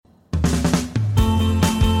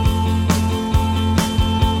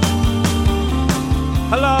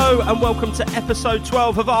Hello and welcome to episode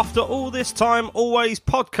 12 of After All This Time Always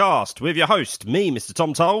podcast with your host, me, Mr.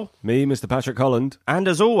 Tom Toll. Me, Mr. Patrick Holland. And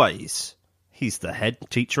as always, he's the head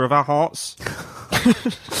teacher of our hearts,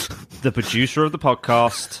 the producer of the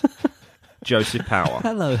podcast, Joseph Power.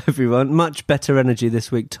 Hello, everyone. Much better energy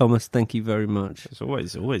this week, Thomas. Thank you very much. It's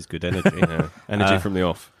always good energy. Yeah. Energy from the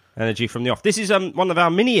off. Energy from the off. This is one of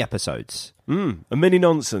our mini episodes. A mini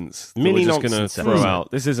nonsense. Mini we're just going to nonsense throw episode.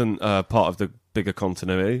 out. This isn't part of the bigger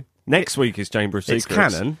continuity. Next week is Chamber of Secrets. It's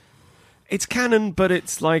canon. It's canon, but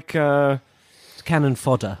it's like It's cannon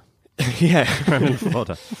fodder. yeah. Canon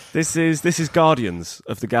fodder. This is Guardians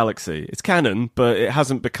of the Galaxy. It's canon, but it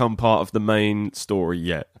hasn't become part of the main story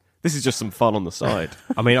yet. This is just some fun on the side.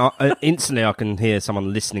 I mean, instantly I can hear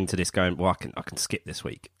someone listening to this going, well, I can skip this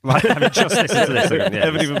week. Like, having just listened to this. They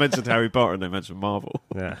haven't even mentioned Harry Potter and they mentioned Marvel.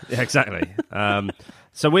 Yeah, exactly.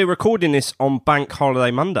 So we're recording this on Bank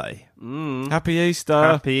Holiday Monday. Happy Easter.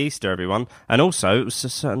 Happy Easter, everyone. And also, it was a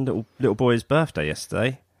certain little boy's birthday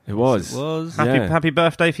yesterday. It was. Happy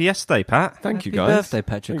birthday for yesterday, Pat. Thank you, Happy guys. birthday,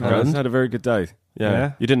 Patrick Thank you, guys. Holland. Had a very good day.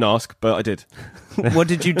 Yeah. You didn't ask, but I did. What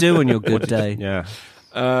did you do on your good day? Yeah.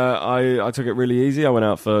 I took it really easy. I went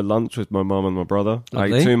out for lunch with my mum and my brother. I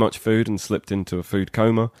Lovely. ate too much food and slipped into a food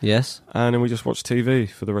coma. Yes. And then we just watched TV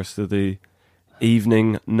for the rest of the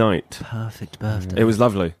evening night. Perfect birthday. It was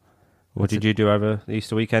lovely. What did you do over the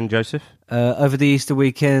Easter weekend, Joseph? Over the Easter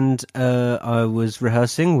weekend, I was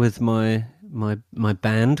rehearsing with my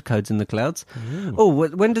band, Codes in the Clouds.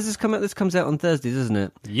 When does this come out? This comes out on Thursday, doesn't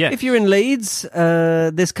it? Yes. If you're in Leeds,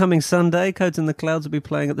 this coming Sunday, Codes in the Clouds will be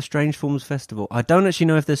playing at the Strange Forms Festival. I don't actually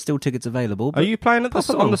know if there's still tickets available. Are But you playing pass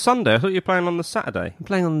on along. the Sunday? I thought you were playing on the Saturday. I'm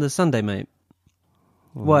playing on the Sunday, mate.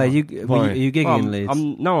 Why? Are you gigging in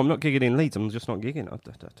Leeds? No, I'm not gigging in Leeds. I'm just not gigging. I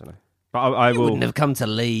don't know. But I You will. wouldn't have come to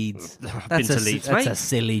Leeds. been to Leeds, That's mate. a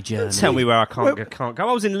silly journey. Tell me where I can't go.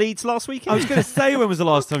 I was in Leeds last weekend. I was going to say, when was the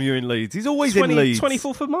last time you were in Leeds? He's always in Leeds.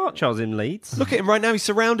 24th of March, I was in Leeds. Look at him right now. He's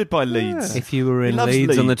surrounded by Leeds. If you were He in loves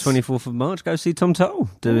Leeds on the Leeds. 24th of March, go see Tom Toll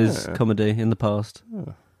do his comedy in the past.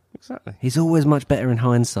 Exactly. He's always much better in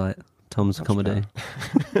hindsight, Tom's comedy.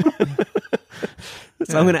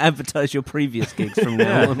 So I'm going to advertise your previous gigs from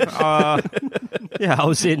now on. Yeah, I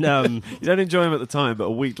was in. You don't enjoy him at the time, but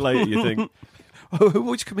a week later you think, oh,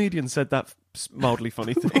 which comedian said that mildly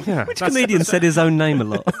funny thing? Yeah, Which comedian said his own name a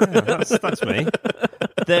lot? that's me.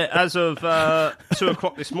 As of 2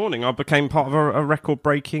 o'clock this morning, I became part of a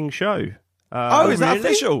record-breaking show. Is that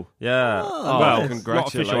official? Yeah. Oh, well, nice. not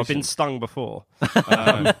official. I've been stung before.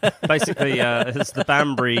 Basically, it's the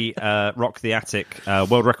Banbury Rock the Attic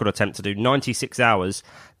world record attempt to do 96 hours.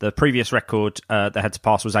 The previous record they had to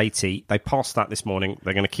pass was 80. They passed that this morning.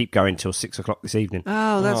 They're going to keep going till 6 o'clock this evening.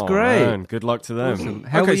 Oh, that's great. Man, good luck to them. Awesome.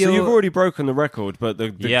 How Okay, were so your- you've already broken the record, but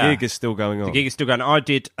the Yeah. gig is still going on. The gig is still going. I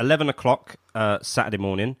did 11 o'clock Saturday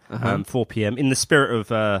morning, 4 p.m. in the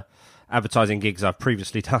spirit of advertising gigs I've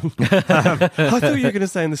previously done. I thought you were going to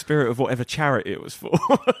say in the spirit of whatever charity it was for.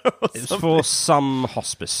 It was for some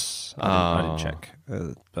hospice. I didn't check,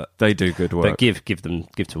 but They do good work. give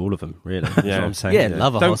to all of them. Really, that's what I'm saying. Yeah,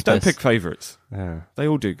 love a don't hospice. pick favourites. Yeah, They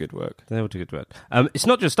all do good work. they all do good work. It's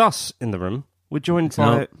not just us in the room. We're joined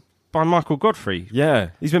by Michael Godfrey, Yeah,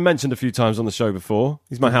 he's been mentioned a few times on the show before.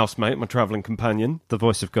 He's my housemate, my travelling companion. the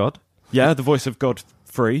voice of God. Yeah, the voice of God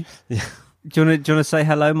free. Do you want to say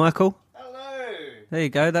hello, Michael? There you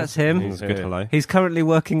go, that's him. That's a good hello. He's currently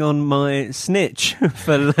working on my snitch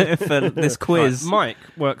for this quiz. Mike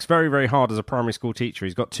works very, very hard as a primary school teacher.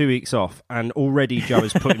 He's got 2 weeks off, and already Joe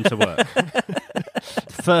has put him to work.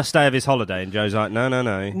 First day of his holiday, and Joe's like, no.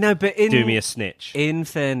 No, but Do me a snitch. In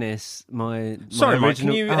fairness, Sorry, Mike,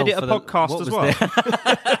 original... can you edit a podcast as well?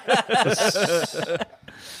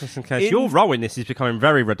 Just in case. Your role in this is becoming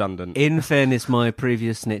very redundant. In fairness, my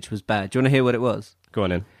previous snitch was bad. Do you want to hear what it was? Go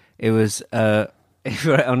on in. It was...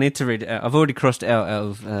 I'll need to read it out. I've already crossed it out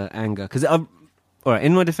of anger. Because, all right,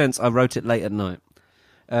 in my defence, I wrote it late at night.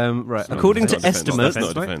 Right, according to estimates...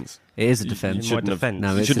 That's not a defence. It is a defence. shouldn't have-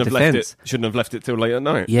 No, You it's a shouldn't have defence. shouldn't have left it till late at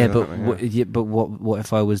night. Yeah, but what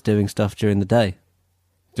if I was doing stuff during the day?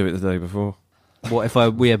 Do it the day before. But what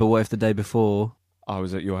if the day before? I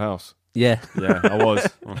was at your house. Yeah. Yeah, I was.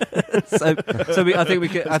 I think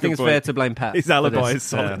it's fair point. to blame Pat. His for alibi this. is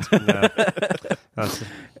solid. That's a bit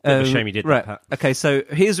of a shame you did right. that, Pat. Okay, so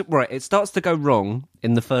here's right. It starts to go wrong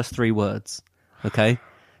in the first three words. Okay,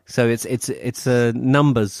 So it's a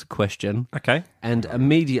numbers question. Okay. And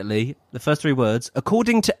immediately, the first 3 words,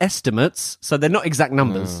 according to estimates, so they're not exact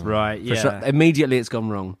numbers. Right, For yeah. sure, immediately it's gone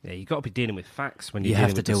wrong. Yeah, you've got to be dealing with facts when you're You dealing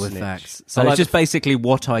have to with the deal with snitch. facts. So I like it's just basically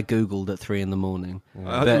what I Googled at 3 a.m.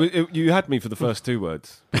 You had me for the first 2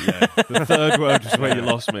 words. But yeah, the third word was where you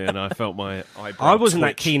lost me, and I felt my eyebrow I wasn't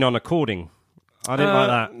that twitch. keen on according. I didn't like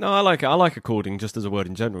that. No, I like it. I like according just as a word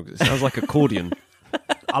in general. 'Cause it sounds like accordion.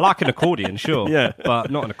 I like an accordion, sure. Yeah. But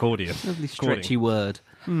not an accordion. Lovely Accordion. stretchy word.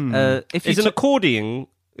 If Is you an accordion...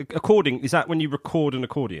 is that when you record an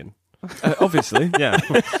accordion? Obviously. Yeah.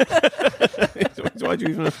 Why do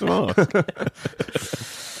you even have to ask?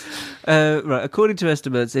 Right, according to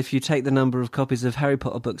estimates, if you take the number of copies of Harry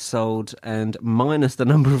Potter books sold and minus the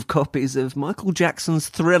number of copies of Michael Jackson's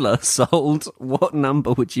Thriller sold, what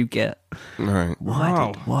number would you get? Right.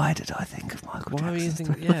 Wow. Why did I think of Michael Why were you Jackson?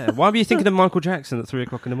 thinking? Yeah. Why were you thinking of Michael Jackson at 3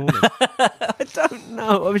 o'clock in the morning? I don't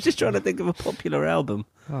know. I was just trying to think of a popular album.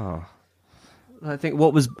 Oh. I think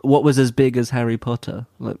what was as big as Harry Potter?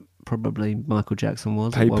 Like probably Michael Jackson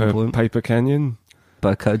was at one point. Paper Canyon.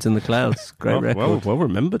 By Codes in the Clouds. Great record. Well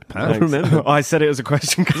remembered, I Pat. remember. I said it as a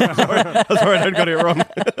question because I'm sorry I got it wrong.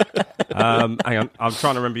 Hang on, I'm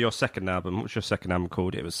trying to remember your second album. What's your second album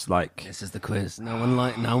called? It was like This is the quiz. No one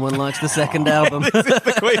likes the second album.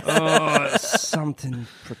 it's something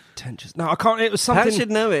pretentious. No, I can't. It was something. Pat should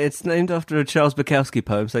know it. It's named after a Charles Bukowski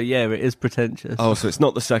poem, so yeah, it is pretentious. Oh, so it's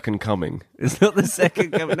not the second coming. It's not the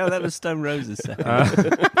second cover. No, that was Stone Roses' second.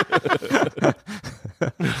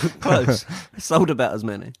 Close. Sold about as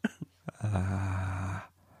many.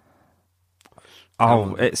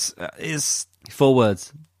 It's 4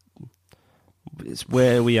 words. it's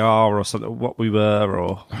where we are, or something. What we were,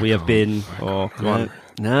 or we have been, or come on.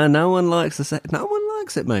 No one likes the second. No one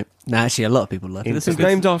likes it, mate. No, actually, a lot of people like it. It's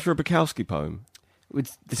named after a Bukowski poem.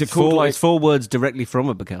 It's Is it called like? it's 4 words directly from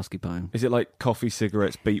a Bukowski poem. Is it like coffee,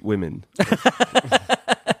 cigarettes, beat women?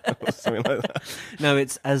 Or something like that. No,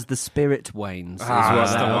 it's As the Spirit Wanes. Is what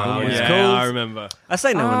that's that the one. album was Yeah, called. I remember. I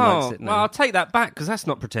say no one likes it. No. Well, I'll take that back because that's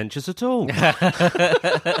not pretentious at all.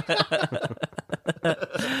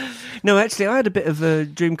 No, actually, I had a bit of a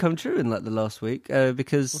dream come true in like the last week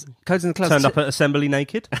because Codes in the Clouds Turned up at assembly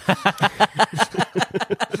naked.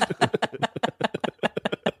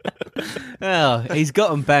 Oh, he's got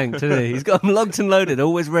them banked, hasn't he? He's got them locked and loaded,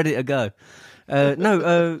 always ready to go. Codes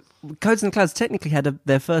in the Clouds technically had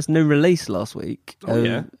their first new release last week.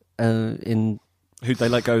 Yeah. In Who'd they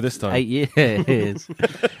let go this time? 8 years.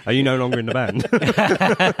 Are you no longer in the band?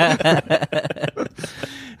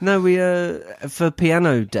 No, we for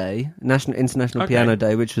Piano Day, International Piano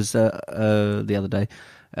Day, which was the other day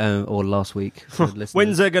or last week. For listeners.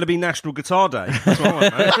 When's there going to be National Guitar Day? That's what I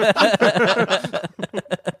want, mate.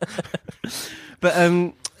 But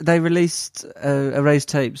they released Erased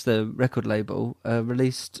Tapes, the record label,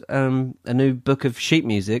 released a new book of sheet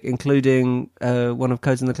music, including one of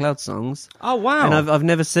Codes in the Clouds songs. Oh wow! And I've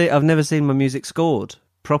never seen my music scored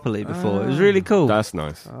properly before. It was really cool. That's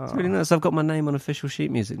nice. It's really nice. I've got my name on official sheet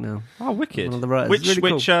music now. Oh, wicked! One of the writers. Which Really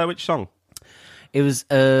cool. which song? It was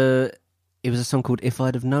a song called "If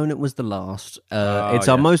I'd Have Known It Was the Last." It's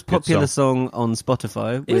our most Good popular song on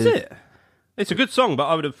Spotify. Is with- it? It's a good song, but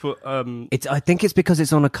I would have put. I think it's because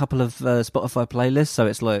it's on a couple of Spotify playlists, so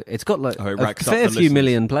it's got Oh, it a racks up fair the few listens.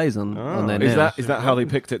 million plays on there now. Is that how they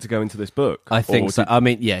picked it to go into this book? I think Or so. did- I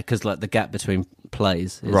mean, yeah, because like the gap between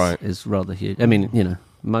plays is rather huge. I mean,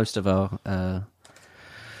 most of our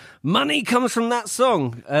money comes from that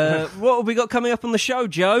song. What have we got coming up on the show,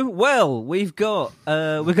 Joe? Well, we've got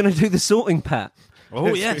we're going to do the sorting, Pat.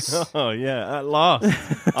 Oh yes. Oh yeah, at last.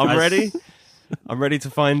 I'm ready. I'm ready to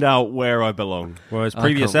find out where I belong. Whereas I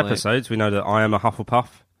previous can't wait. episodes, we know that I am a Hufflepuff.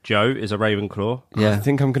 Joe is a Ravenclaw. I Yeah,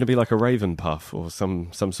 think I'm going to be like a Ravenpuff or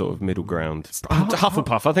some sort of middle ground.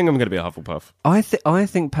 Hufflepuff. I think I'm going to be a Hufflepuff. I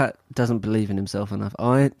think Pat doesn't believe in himself enough.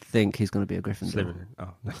 I think he's going to be a Gryffindor. Slytherin.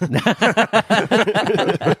 Oh.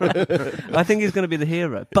 I think he's going to be the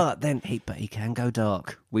hero, but he can go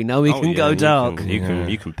dark. We know he can go dark.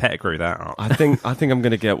 You can pedigree that up. I think I'm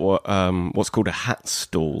going to get what's called a hat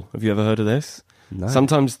stool. Have you ever heard of this? No.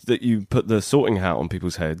 Sometimes that you put the sorting hat on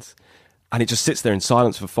people's heads, and it just sits there in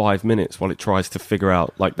silence for 5 minutes while it tries to figure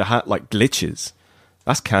out like the hat glitches.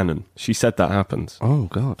 That's canon. She said that happens. Oh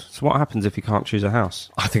god. So what happens if you can't choose a house?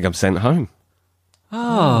 I think I'm sent home.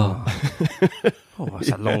 Oh, Oh, that's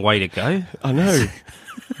a long way to go. I know.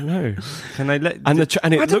 I know. Can they let? And it I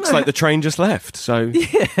don't looks know. like the train just left. So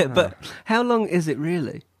yeah, but how long is it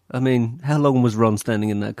really? I mean, how long was Ron standing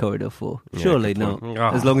in that corridor for? Surely not. point.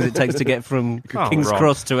 As long as it takes to get from Oh, King's Ron.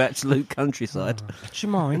 Cross to absolute countryside. Do you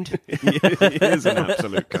mind? it is an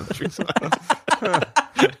absolute countryside.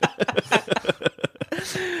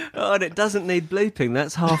 Oh, and it doesn't need bleeping.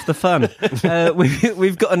 That's half the fun.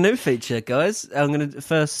 We've got a new feature, guys. I'll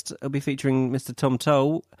be featuring Mr. Tom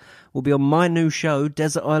Toll. Will be on my new show,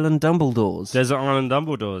 Desert Island Dumbledores. Desert Island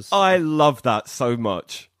Dumbledores. I love that so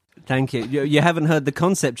much. Thank you. You haven't heard the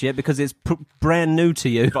concept yet because it's brand new to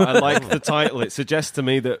you. But I like the title. It suggests to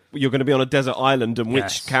me that you're going to be on a desert island, and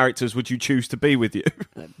which characters would you choose to be with you?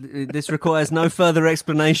 This requires no further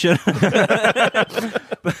explanation.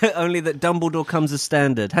 But only that Dumbledore comes as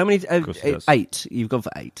standard. How many? 8. You've gone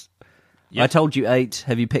for 8. Yep. I told you 8.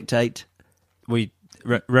 Have you picked 8?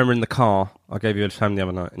 Remember in the car, I gave you a time the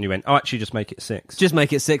other night, and you went, actually, just make it 6. Just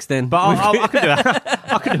make it 6 then. But I could do that.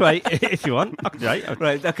 I could do 8 if you want. I could do 8.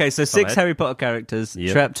 Right, okay, so 6 Harry Potter characters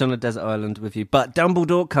trapped on a desert island with you. But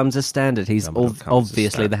Dumbledore comes as standard. He's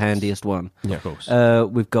obviously the handiest one. Yeah, of course.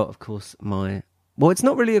 We've got, of course, my... Well, it's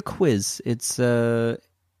not really a quiz. It's a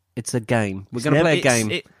game. We're going to play a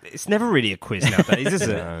game. It's never really a quiz nowadays, is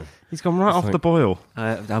it? No. He's gone right off the boil.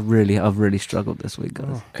 I've really struggled this week,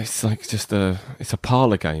 guys. It's like it's a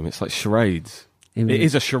parlour game. It's like charades. It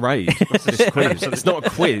is a charade. It's not a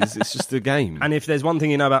quiz. It's just a game. And if there's one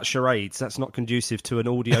thing you know about charades, that's not conducive to an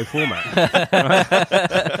audio format.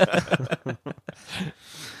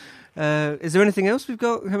 Is there anything else we've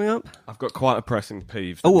got coming up? I've got quite a pressing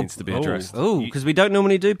peeve that needs to be addressed. Oh, because we don't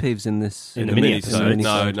normally do peeves in this. In the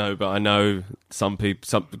mini-sode. No, but I know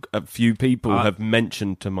a few people have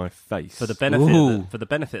mentioned to my face. For the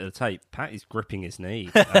benefit of the tape, Pat is gripping his knee.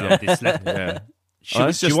 Yeah.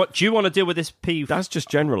 Do you want to deal with this peeve? That's just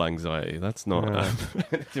general anxiety. That's not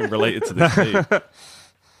anything related to this peeve.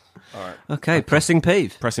 All right. Okay, pressing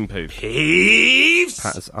peeve. Pressing peeve. Peeves!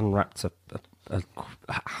 Pat has unwrapped a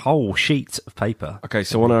whole sheet of paper. Okay,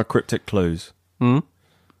 so on our cryptic clues. Well,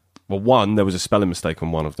 one, there was a spelling mistake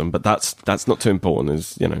on one of them, but that's not too important.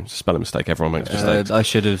 There's, a spelling mistake. Everyone makes mistakes. I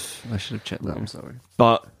should have checked that. I'm sorry.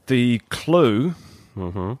 But the clue,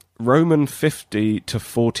 Roman 50 to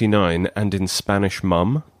 49, and in Spanish,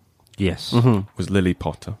 mum. Yes, was Lily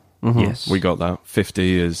Potter. Yes, we got that.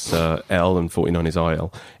 50 is L and 49 is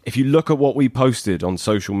IL. If you look at what we posted on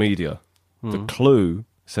social media, the clue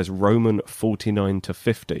says Roman 49 to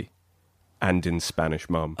 50, and in Spanish,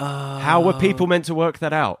 mum. How were people meant to work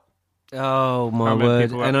that out? Oh my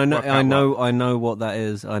word! And I know what that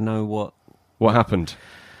is. I know what happened.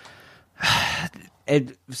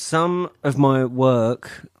 Some of my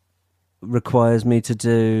work requires me to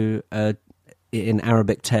do in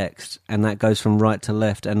Arabic text, and that goes from right to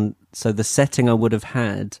left. And so the setting I would have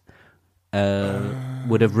had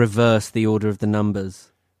would have reversed the order of the numbers.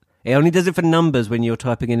 It only does it for numbers when you're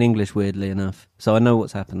typing in English, weirdly enough. So I know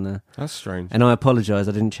what's happened there. That's strange. And I apologise,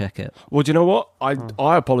 I didn't check it. Well, do you know what?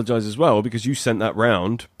 I apologise as well, because you sent that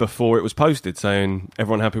round before it was posted saying,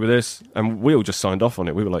 everyone happy with this? And we all just signed off on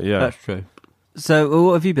it. We were like, yeah. That's true. So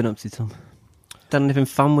what have you been up to, Tom? Done anything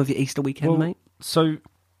fun with your Easter weekend, mate? So,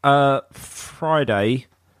 Friday,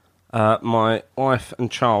 my wife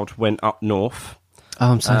and child went up north.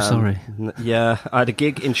 Oh, I'm so sorry. Yeah, I had a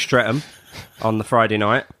gig in Streatham on the Friday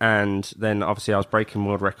night, and then obviously I was breaking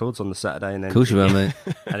world records on the Saturday, and then of course you were, mate.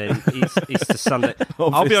 And then Easter Sunday.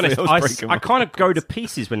 I'll be honest, I kind of go to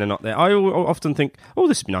pieces when they're not there. I often think,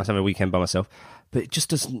 this would be nice to have a weekend by myself, but it just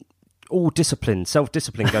doesn't. All discipline,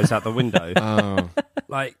 self-discipline goes out the window.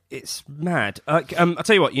 Like, it's mad. I'll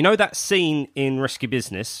tell you what, you know that scene in Risky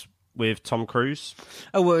Business with Tom Cruise?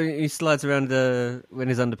 Oh, well, he slides around in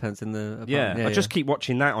his underpants in the apartment. I just keep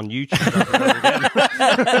watching that on YouTube over and over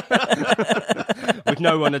again. With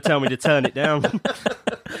no one to tell me to turn it down.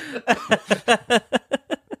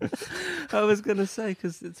 I was going to say,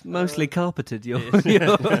 because it's mostly carpeted, your place.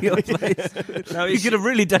 No, you could have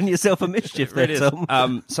really done yourself a mischief there,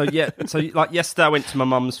 Tom. So like yesterday I went to my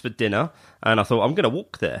mum's for dinner, and I thought, I'm going to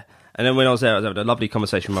walk there. And then when I was there, I was having a lovely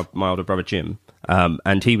conversation with my older brother, Jim,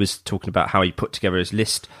 and he was talking about how he put together his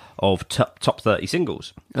list of top 30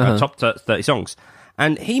 singles, top 30 songs.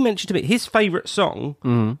 And he mentioned to me his favourite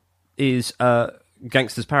song is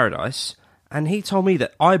Gangsta's Paradise, and he told me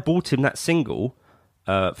that I bought him that single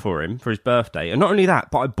for him for his birthday, and not only that,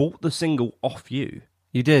 but I bought the single off you.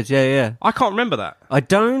 You did, yeah. I can't remember that.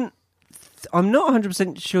 I'm not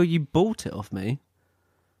 100% sure you bought it off me.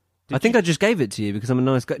 I think I just gave it to you because I'm a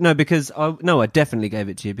nice guy. No, I definitely gave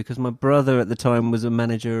it to you because my brother at the time was a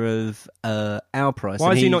manager of Our Price.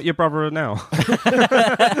 Why is he not your brother now?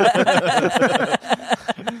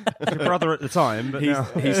 Your brother at the time, but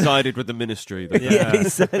he sided with the ministry. Yeah, he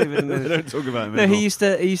sided with the ministry. They don't talk about him. No, he used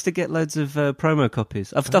to get loads of promo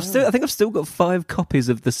copies. I think I've still got 5 copies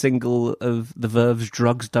of the single of The Verve's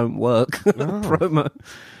 "Drugs Don't Work" promo.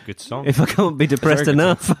 Good song. If I can't be depressed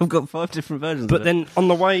enough, I've got 5 different versions. But then on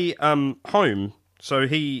the way home, so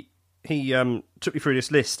he he took me through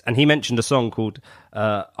this list, and he mentioned a song called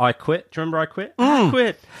 "I Quit." Do you remember "I Quit"? I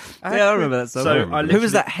quit. I remember that song. So Who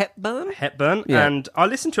was that? Hepburn. Hepburn. Yeah. And I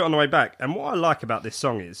listened to it on the way back. And what I like about this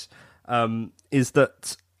song is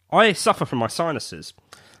that I suffer from my sinuses,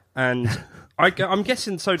 and I'm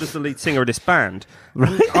guessing so does the lead singer of this band.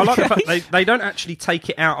 Right. I like the fact they don't actually take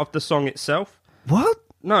it out of the song itself. What?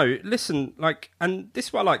 No, listen, and this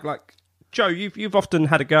is what I like. Joe, you've often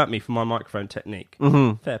had a go at me for my microphone technique.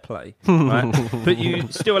 Mm-hmm. Fair play, right? But you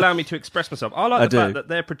still allow me to express myself. I like the fact that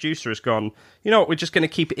their producer has gone, you know what, we're just going to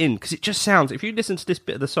keep it in, because it just sounds, if you listen to this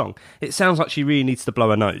bit of the song, it sounds like she really needs to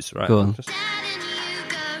blow her nose, right? Go on.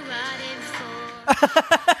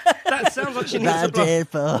 That sounds like she needs to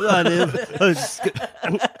blow.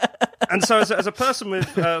 And so, as a person with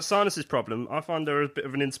sinuses problem, I find her a bit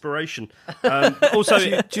of an inspiration. Also,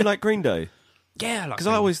 do you like Green Day? Yeah, because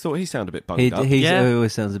I always thought he sounded a bit bunged up. He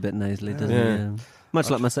always sounds a bit nasally, doesn't he? Yeah. Much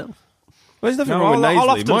like myself. Well, there's nothing wrong with nasally. I'll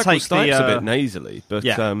often Michael take Stipe's a bit nasally, but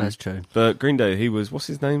that's true. But Green Day, he was, what's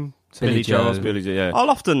his name? Billy Joe. Billy Joe. Yeah. I'll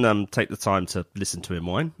often take the time to listen to him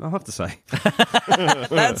whine, I'll have to say.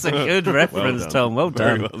 That's a good reference, Tom. Well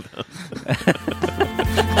done. Very well done.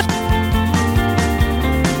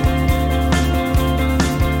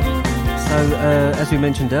 So, as we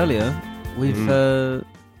mentioned earlier,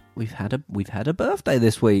 we've had a birthday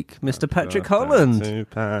this week, Mr. Patrick Holland.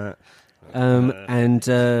 And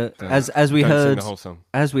as we heard, sing the whole song.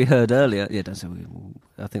 as we heard earlier, yeah,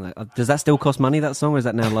 I think does that still cost money, that song, or is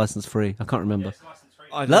that now license free? I can't remember.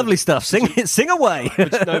 Lovely stuff. Sing it, sing away.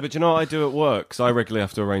 But you know what I do at work? Because I regularly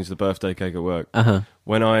have to arrange the birthday cake at work.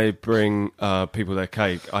 When I bring people their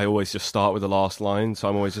cake, I always just start with the last line. So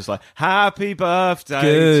I'm always just like, "Happy birthday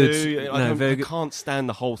to you." I can't stand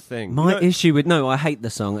the whole thing. My issue with I hate the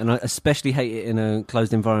song, and I especially hate it in a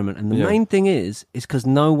closed environment. And the main thing is because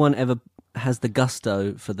no one ever has the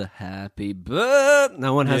gusto for the happy birthday.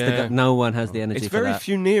 No one has no one has the energy. It's for very that.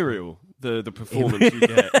 funereal. The performance you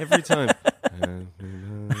get every time.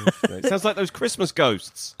 It sounds like those Christmas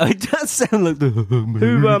ghosts. It does sound like the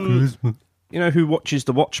Christmas. You know who watches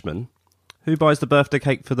The Watchmen? Who buys the birthday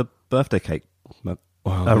cake for the birthday cake? Well,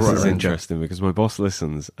 this is interesting because my boss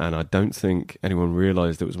listens, and I don't think anyone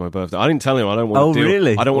realised it was my birthday. I didn't tell him. I don't want.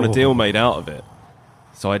 Really? I don't want a deal made out of it.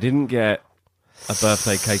 So I didn't get a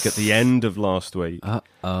birthday cake at the end of last week.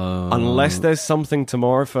 Unless there's something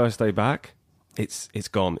tomorrow, first day back. It's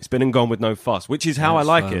gone. It's been and gone with no fuss, which is how I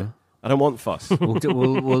like it. I don't want fuss. We'll get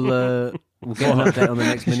an update on the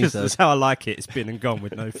next mini-sode. That's how I like it. It's been and gone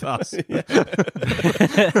with no fuss. That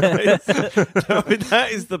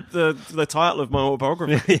is the title of my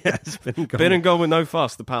autobiography. Yeah, it's been and gone with no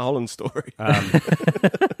fuss. The Pat Holland story.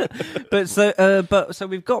 So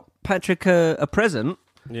we've got Patrick a present.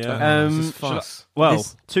 Yeah. This is fuss.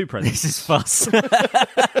 Two presents. This is fuss.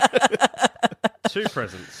 Two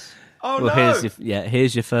presents. Oh well, no!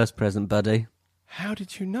 Here's your first present, buddy. How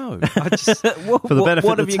did you know? For the benefit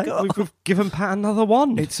what of have the you got? We've given Pat another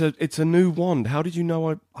wand. It's a new wand. How did you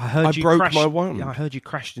know I heard I you broke crashed, my wand? Yeah, I heard you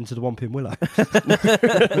crashed into the Wampin Willow.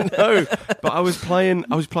 No, but I was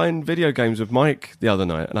playing video games with Mike the other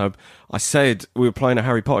night, and I said we were playing a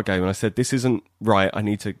Harry Potter game, and I said this isn't right.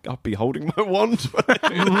 I'll be holding my wand.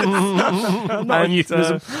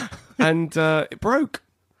 And it broke.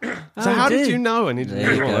 So how did you know? I needed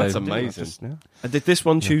to know. That's amazing. And did this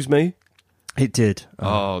one choose me? It did.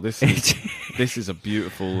 Oh, this is a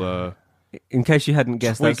beautiful. In case you hadn't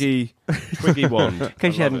guessed, twiggy wand. In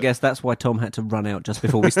case you hadn't guessed, that's why Tom had to run out just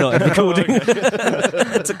before we started recording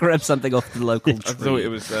to grab something off the local tree. I thought it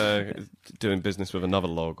was doing business with another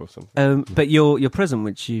log or something. But your present,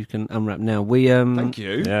 which you can unwrap now, we thank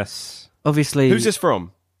you. Yes. Obviously, who's this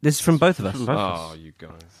from? This is from both of us. Oh, you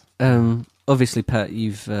guys. Obviously, Pat,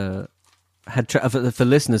 you've had for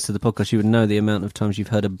listeners to the podcast, you would know the amount of times you've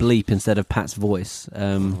heard a bleep instead of Pat's voice.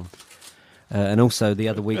 And also the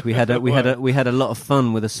other week we had a lot of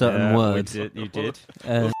fun with a certain word. You did.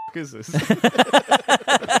 What is this?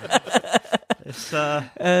 It's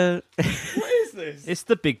What is this? It's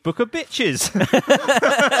the Big Book of Bitches.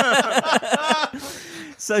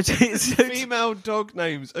 So female dog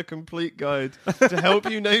names, a complete guide to help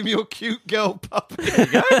you name your cute girl puppy. There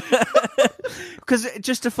you go. Because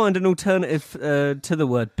just to find an alternative to the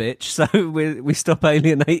word bitch, so we stop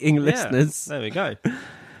alienating listeners. There we go.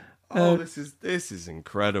 Oh, this is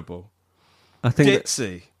incredible. I think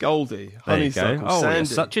Ditzy, Goldie, honeysuckle, oh, Sandy. you're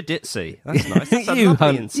such a ditzy. That's nice. That's a you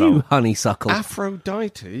lovely insult. you honeysuckle.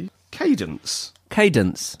 Aphrodite, Cadence.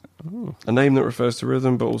 Cadence. A name that refers to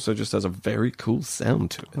rhythm, but also just has a very cool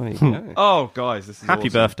sound to it. There you go. Oh, guys, this is Happy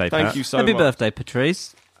awesome. birthday, Thank Pat. you so Happy much. birthday,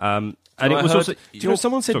 Patrice. And it was also. Do you know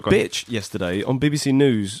someone said bitch yesterday on BBC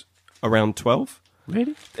News around 12.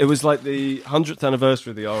 Really? It was like the 100th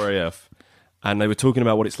anniversary of the RAF, and they were talking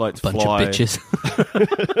about what it's like to Bunch fly. of bitches.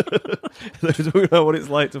 They were talking about what it's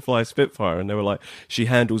like to fly a Spitfire, and they were like, she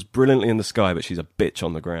handles brilliantly in the sky, but she's a bitch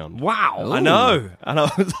on the ground. Wow. I know. And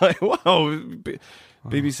I was like, wow,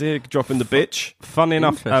 BBC dropping the bitch. Funny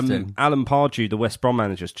enough, Interesting. Alan Pardew, the West Brom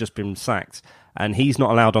manager, has just been sacked, and he's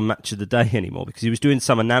not allowed on Match of the Day anymore because he was doing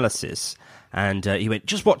some analysis, and he went,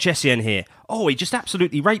 just watch Essien here. Oh, he just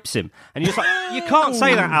absolutely rapes him. And you're just like, you can't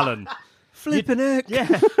say that, Alan. Flipping heck.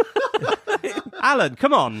 Yeah. Alan,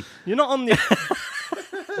 come on. You're not on the...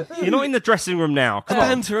 You're not in the dressing room now. It's Come on.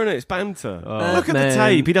 banter, isn't it? It's banter. Look at man. the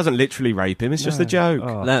tape. He doesn't literally rape him. It's just a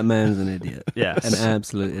joke. That man's an idiot. Yes. An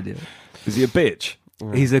absolute idiot. Is he a bitch?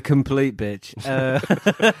 He's a complete bitch.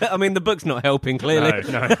 I mean, the book's not helping, clearly.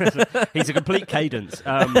 No. He's a complete cadence.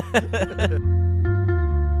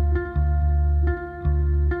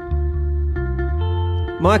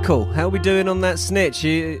 Michael, how are we doing on that snitch?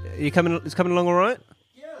 You coming? It's coming along all right?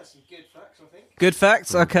 Yeah, some good facts, I think. Good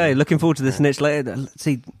facts? Okay, looking forward to the snitch later. Let's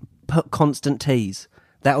see, put constant tease.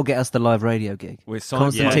 That'll get us the live radio gig. We're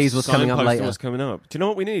Constant tease what's coming up signposting later. What's coming up? Do you know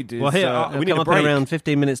what we need? Well, here, we need come a up in break. around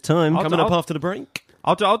 15 minutes' time. I'll Coming do- up after the break.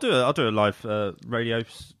 I'll do a live radio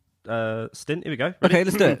stint. Here we go. Ready? Okay,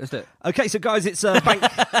 let's do it. Let's do it. Okay, so guys, it's bank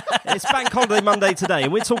holiday Monday today,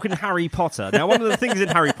 and we're talking Harry Potter. Now, one of the things in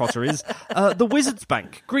Harry Potter is the Wizard's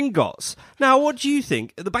Bank, Gringotts. Now, what do you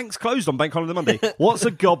think? The bank's closed on Bank Holiday Monday. What's a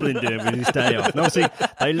goblin doing with his day off? And obviously,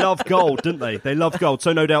 they love gold, don't they? They love gold.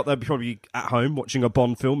 So no doubt they'll be probably at home watching a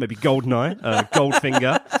Bond film, maybe Goldeneye,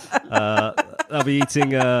 Goldfinger. They'll be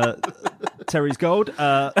eating Terry's Gold.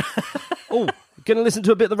 Going to listen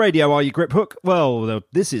to a bit of the radio, are you, Grip Hook? Well,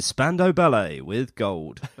 this is Spandau Ballet with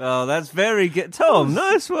Gold. Oh, that's very good. Tom,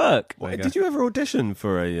 nice work. Did you ever audition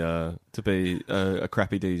for to be a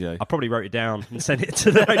crappy DJ? I probably wrote it down and sent it to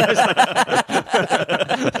the radio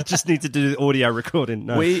station. I just need to do the audio recording.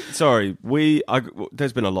 No.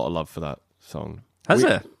 There's been a lot of love for that song. Has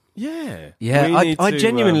there? Yeah. Yeah, We need I to,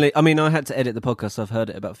 genuinely, I mean, I had to edit the podcast, so I've heard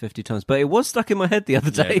it about 50 times, but it was stuck in my head the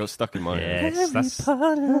other Yeah, day. it got stuck in my head. Yes, that's...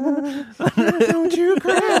 Don't you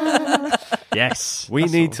cry. Yes. We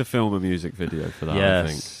need to film a music video for that, I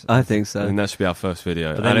think. Yes. I think so. And that should be our first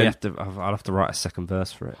video. But then And I'll have to write a second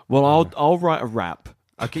verse for it. well, I'll write a rap.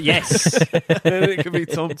 Okay, yes. And it could be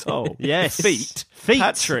Tom Toll. Yes. Feet. Feet.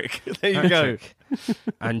 Patrick. There you go.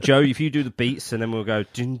 And Joe, if you do the beats, and then we'll go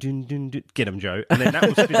dun, dun, dun, dun, get 'em, Joe, and then that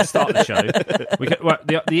will be the start of the show.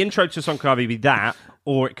 The intro to a song could either be that,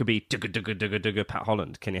 or it could be dugga dugga dugga dugga Pat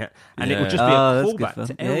Holland. Can you? And it would just be a that's good callback fun.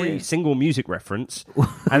 to Yeah, every yeah. single music reference.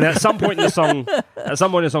 And at some point in the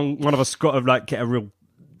song, one of us got to like get a real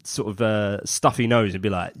sort of stuffy nose and be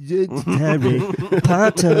like Harry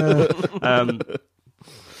Potter.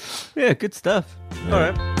 Yeah, good stuff. Yeah. All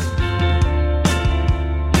right.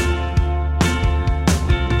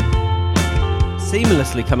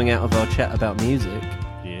 Seamlessly coming out of our chat about music,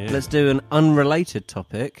 let's do an unrelated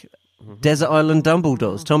topic. Desert Island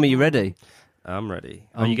Dumbledores. Tom, are you ready? I'm ready.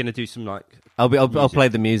 Are you going to do some like? I'll play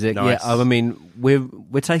the music. Nice. Yeah, I mean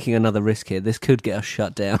we're taking another risk here. This could get us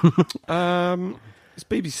shut down. It's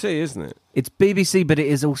BBC, isn't it? It's BBC, but it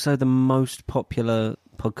is also the most popular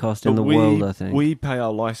podcast in the world, I think. We pay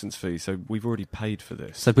our license fee, so we've already paid for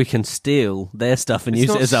this. So we can steal their stuff and It's use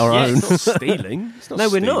not- it as our yeah, own. It's not stealing. It's not No,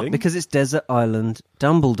 we're not, stealing. because it's Desert Island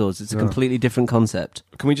Dumbledores. It's a completely different concept.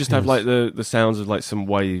 Can we just have like the sounds of like some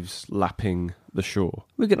waves lapping the shore?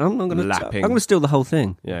 I'm going Lapping. to steal the whole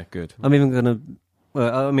thing. Yeah, good. I'm even going to.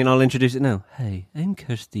 Well, I mean, I'll introduce it now. Hey, I'm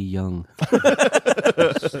Kirsty Young.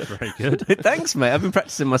 Very good. Thanks, mate. I've been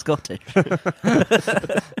practicing my Scottish.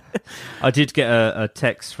 I did get a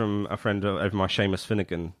text from a friend over my Seamus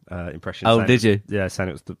Finnegan impression. Oh, saying did you? Yeah, saying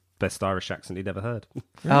it was the best Irish accent he'd ever heard.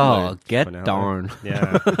 Oh, get Point out darn.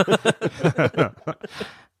 there. Yeah.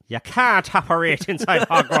 You can't operate inside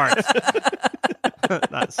Hogwarts.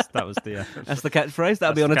 that was the. That's the catchphrase.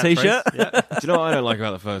 That'll be on a that's the T-shirt. catchphrase. Yeah. Do you know what I don't like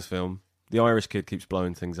about the first film? The Irish kid keeps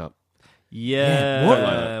blowing things up.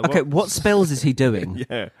 Yeah. Okay, what spells is he doing?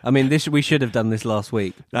 Yeah, I mean, we should have done this last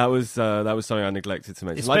week. that was something I neglected to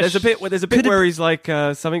mention. Like, there's Especially- a bit where he's like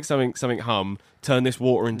something hum, turn this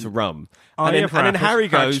water into rum, and then Harry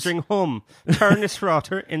goes, string hum, turn this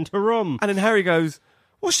water into rum. and then Harry goes,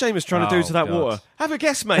 what's Seamus trying to do Oh, to that God. water? Have a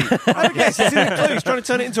guess, mate. Have a guess. It's in the clue. He's trying to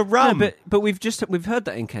turn it into rum. No, but we've heard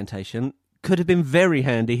that incantation. Could have been very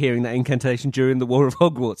handy hearing that incantation during the War of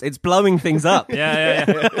Hogwarts. It's blowing things up.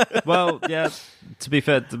 Yeah. Well, yeah. To be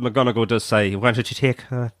fair, McGonagall does say, "Why don't you take?"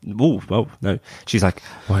 No. She's like,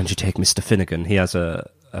 "Why don't you take Mr. Finnegan? He has a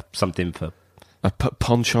something for a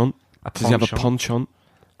penchant. Does he have a penchant?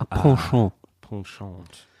 A penchant.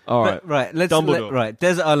 penchant." All right. Right, let's Dumbledore. right,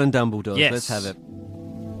 Desert Island Dumbledore. Yes. Let's have it.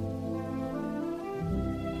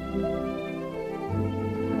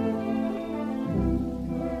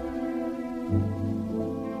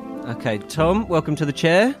 Okay, Tom, welcome to the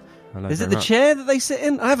chair. Hello Is it very the much. chair that they sit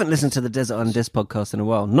in? I haven't listened to the Desert Island Disc podcast in a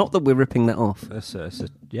while. Not that we're ripping that off. Yeah.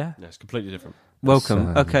 Yeah, it's completely different.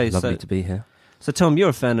 Welcome. Okay, lovely so to be here. so Tom, you're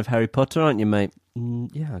a fan of Harry Potter, aren't you, mate?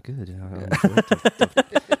 Yeah, good.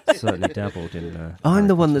 I've certainly dabbled in. I'm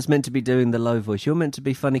the one that's meant to be doing the low voice. You're meant to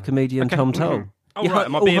be funny comedian Tom Toll. Oh, right,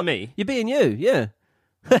 am I being me? You're being you, yeah.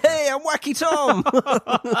 Hey, I'm Wacky Tom.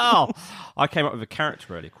 Oh, I came up with a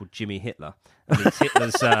character earlier called Jimmy Hitler, and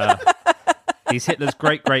he's Hitler's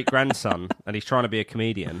great grandson, and he's trying to be a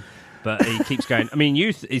comedian. But he keeps going. I mean,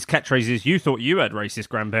 his catchphrase is "You thought you had racist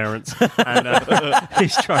grandparents," and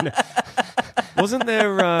he's trying to. Wasn't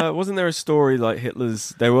there a story like Hitler's?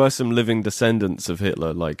 There were some living descendants of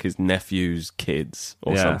Hitler, like his nephew's kids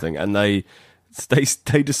or Yeah. something, and they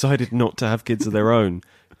decided not to have kids of their own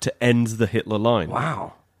to end the Hitler line.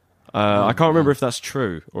 Wow. I can't remember if that's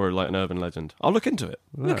true or like an urban legend. I'll look into it.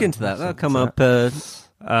 Look into that. That'll come up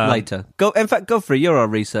later. In fact, Godfrey, you're our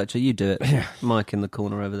researcher. You do it. Yeah. Mike in the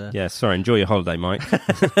corner over there. Yeah. Sorry. Enjoy your holiday, Mike.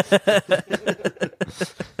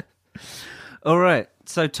 All right.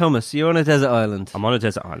 So, Thomas, you're on a desert island. I'm on a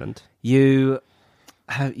desert island. You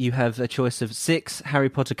have a choice of 6 Harry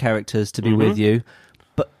Potter characters to be with you,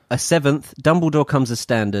 but a 7th, Dumbledore comes as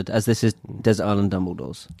standard, as this is Desert Island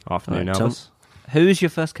Dumbledore's. Afternoon, All right, Tom, Albus. who's your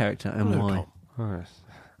first character and why?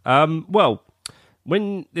 Well,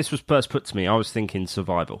 when this was first put to me, I was thinking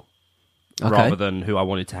survival Okay. rather than who I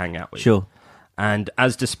wanted to hang out with. Sure. And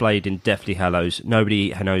as displayed in Deathly Hallows,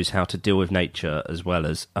 nobody knows how to deal with nature as well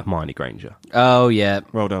as Hermione Granger. Oh, yeah.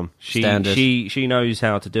 Well done. Standard. She knows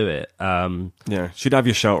how to do it. Yeah, she'd have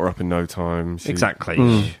your shelter up in no time.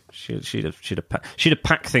 Exactly. She'd have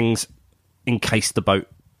packed things in case the boat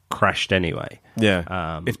crashed anyway.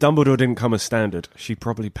 Yeah. If Dumbledore didn't come as standard, she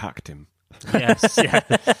probably packed him. Yes. Yeah.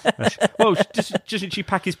 Well, doesn't she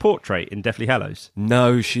pack his portrait in Deathly Hallows?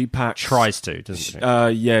 No, she packs. Tries to, doesn't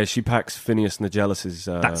she? Yeah, she packs Phineas Nigellus's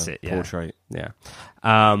That's it. Yeah. portrait. Yeah.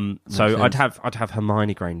 So I'd have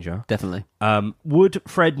Hermione Granger. Definitely. Would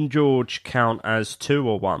Fred and George count as 2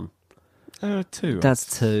 or 1? 2.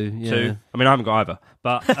 That's 2. Yeah. 2. I mean, I haven't got either,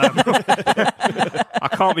 but I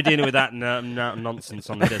can't be dealing with that nonsense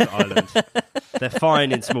on the desert island. They're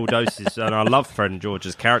fine in small doses, and I love Fred and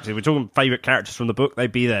George's characters. We're talking favourite characters from the book;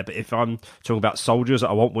 they'd be there. But if I'm talking about soldiers that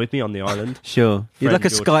I want with me on the island, Sure. You'd Fred like a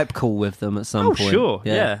and George. Skype call with them at some point. sure,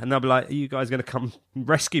 yeah. And they'll be like, "Are you guys going to come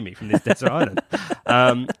rescue me from this desert island?"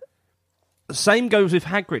 Same goes with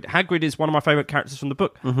Hagrid. Hagrid is one of my favourite characters from the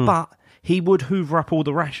book, but he would hoover up all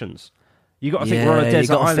the rations. You got to think we're on a desert you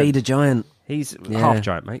got to island. feed a giant. He's Yeah. half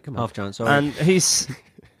giant, mate. Come on, Half giant, sorry. and he's.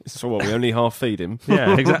 So what? We only half feed him.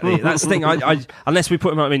 Yeah, exactly. That's the thing. I unless we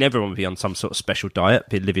put him, I mean, everyone would be on some sort of special diet,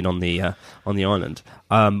 be living on the island.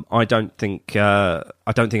 I don't think I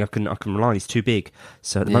can rely. He's too big.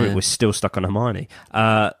 So at the moment, we're still stuck on Hermione.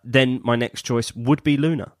 Then my next choice would be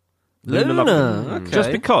Luna. Luna, Lovegood. okay.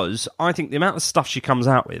 Just because I think the amount of stuff she comes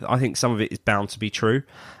out with, I think some of it is bound to be true.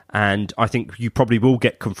 And I think you probably will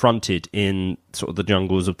get confronted in sort of the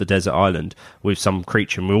jungles of the desert island with some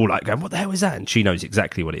creature, and we're all like going, "What the hell is that?" And she knows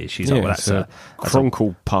exactly what it is. She's like, "Well, that's a a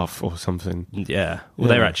Cronkle puff or something. yeah." Well,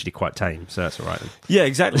 they're actually quite tame, so that's all right. Then. Yeah,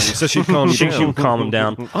 exactly. So she'd calm you down. She'll calm them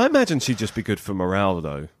down. I imagine she'd just be good for morale,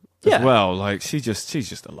 though. Yeah. As well, like she's just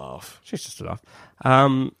a laugh. She's just a laugh.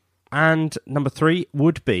 And number 3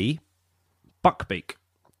 would be Buckbeak.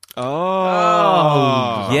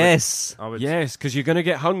 Oh, Yes. I would, yes, because you're going to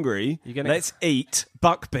get hungry. You're gonna- Let's eat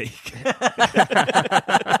Buckbeak.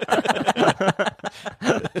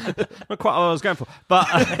 Not quite what I was going for, but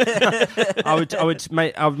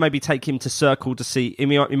I would maybe take him to Circle to see. He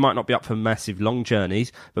might not be up for massive long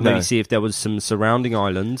journeys, but maybe No. see if there was some surrounding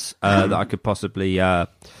islands that I could possibly. Or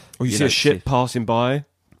you see know, a ship passing by,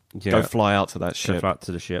 Yeah, go fly out to that go ship. fly up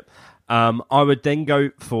to the ship. I would then go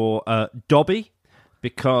for Dobby,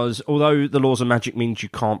 because although the laws of magic means you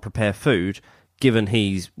can't prepare food, given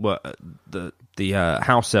the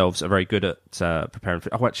house elves are very good at preparing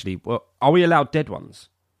food. Oh, actually, are we allowed dead ones?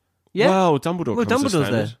 Yeah. Well, Dumbledore. Well, comes as Dumbledore's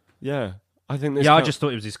standard. there. Yeah, I think. This Yeah, I count- just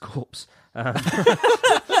thought it was his corpse. Oh,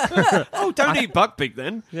 don't eat Buckbeak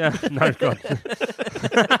then. Yeah, no, God.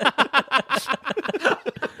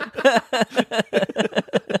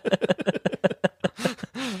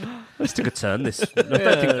 This took a turn.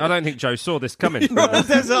 I don't think Joe saw this coming. You're on a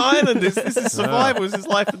desert island. This is survival. This is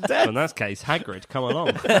life and death. In that case, Hagrid, come along.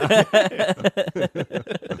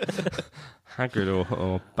 Hagrid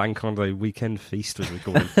or Bank Holiday Weekend Feast, as we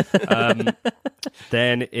call him.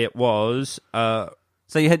 Then it was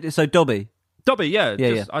So Dobby. Dobby. Yeah,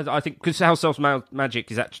 Yeah. I think because House Elf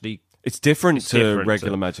Magic is actually It's different to different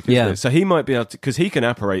regular to- magic, isn't Yeah. it? So he might be able to, because he can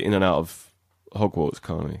apparate in and out of Hogwarts,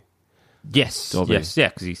 can't he? yes, Dobby. yes, yeah,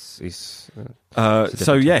 because he's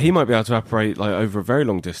So yeah, he might be able to apparate like over a very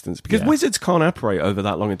long distance because Yeah. wizards can't apparate over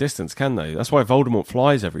that long a distance, can they? That's why Voldemort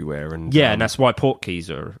flies everywhere, and and that's why Portkeys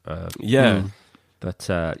are. yeah, But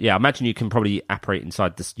I imagine you can probably apparate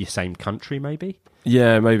inside your same country, maybe.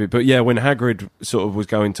 yeah, maybe. But yeah, when Hagrid sort of was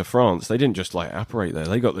going to France, they didn't just like apparate there;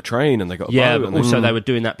 they got the train and they got a Yeah, boat. but And also they were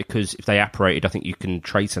doing that because if they apparated, I think you can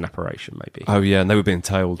trace an apparition, maybe. oh yeah, and they were being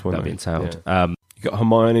tailed, weren't That they? being tailed. Yeah. You got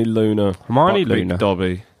Hermione, Luna, Hermione, Buckbeak, Luna.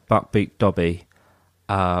 Dobby. Buckbeak Dobby.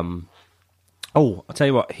 I'll tell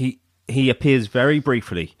you what, he appears very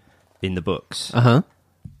briefly in the books,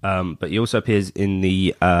 but he also appears in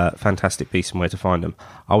the Fantastic Beasts and Where to Find Them.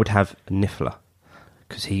 I would have Niffler,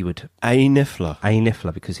 because he would... A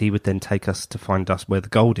Niffler, because he would then take us to find us where the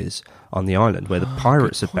gold is on the island, where the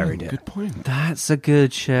pirates have buried it. Good point. That's a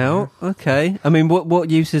good shout. Okay. I mean,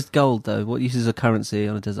 what use is gold, though? What use is a currency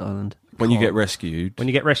on a desert island? When you get rescued, When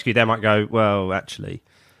you get rescued, they might go, well, actually,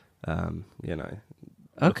 you know...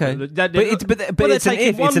 Okay. But But it's an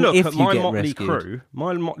if. It's an if you my get motley rescued. crew.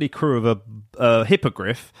 My motley crew of a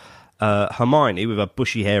hippogriff, Hermione with her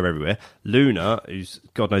bushy hair everywhere, Luna, who's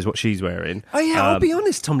God knows what she's wearing. Oh, yeah, I'll be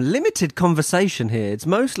honest, Tom. Limited conversation here. It's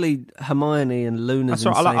mostly Hermione and Luna's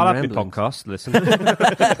That's right. insane I'll have my ramblings. podcast. Listen.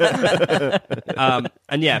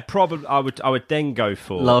 And yeah, probably I would then go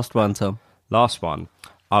for Last one, Tom. last one.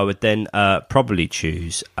 I would then probably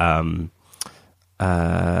choose. I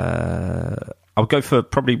would go for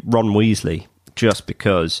probably Ron Weasley, just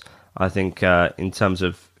because I think in terms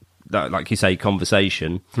of like you say,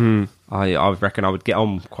 conversation. I reckon I would get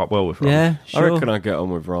on quite well with Ron. Yeah, I sure. reckon I'd get on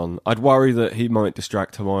with Ron. I'd worry that he might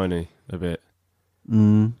distract Hermione a bit.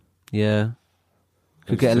 Yeah.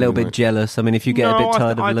 Could get a little bit jealous. I mean, if you get a bit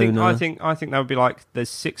tired of Luna. I think that would be like, there's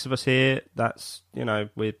 6 of us here. That's, we're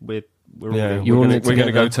all Yeah, doing You we're want gonna, it we're going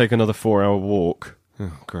to go together. take another 4-hour walk.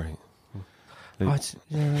 Oh, great.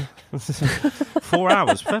 4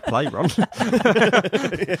 hours. Fair play, Ron.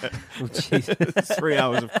 Oh, Jesus. 3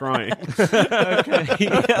 hours of crying.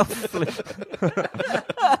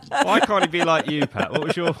 Why can't he be like you, Pat? What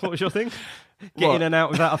was your thing? Get What? in and out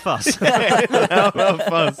without a fuss.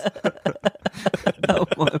 Oh,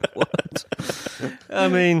 my word. I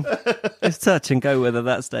mean, it's touch and go whether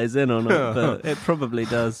that stays in or not, but it probably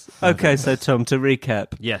does. Okay, so Tom, to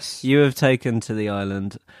recap. Yes. You have taken to the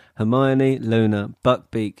island Hermione, Luna,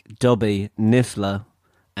 Buckbeak, Dobby, Niffler,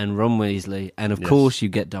 and Ron Weasley, and of Yes. course you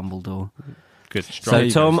get Dumbledore. Good. So,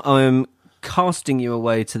 Tom, I am casting you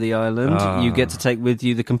away to the island. You get to take with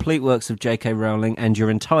you the complete works of J.K. Rowling and your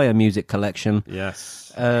entire music collection.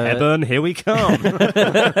 Yes. Hebburn, here we come.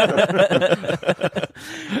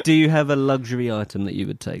 Do you have a luxury item that you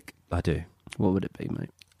would take? I do. What would it be, mate?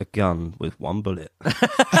 A gun with 1 bullet.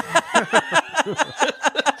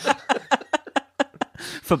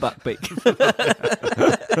 For Buckbeak.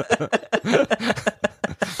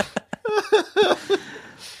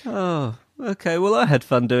 Oh, okay. Well, I had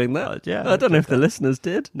fun doing that. Yeah, I don't know if the listeners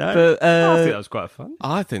did. No. But, I think that was quite fun.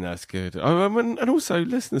 I think that's good. And also,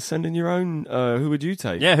 listeners, send in your own. Who would you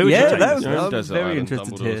take? Yeah, who would you yeah, take? that was, Your own I'm Desert very Island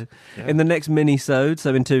interested to Dumbledores. hear. In the next mini-sode,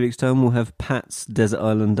 so in 2 weeks' time, we'll have Pat's Desert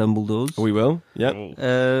Island Dumbledores. We will. Yep.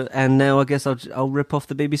 And now I guess I'll rip off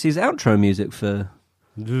the BBC's outro music for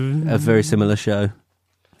a very similar show.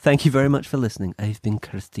 Thank you very much for listening. I've been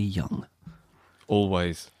Kirsty Young.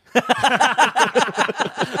 Always.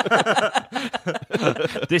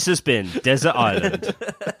 This has been Desert Island.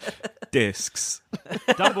 Discs.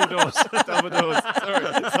 Dumbledore's.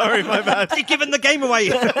 Sorry, my bad. You're giving the game away.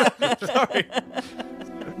 Sorry.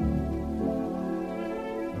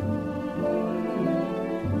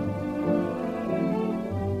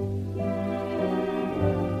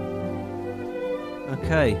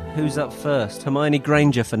 Okay, who's up first? Hermione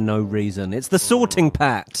Granger for no reason. It's the sorting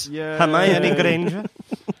pat. Yeah. Hermione Granger.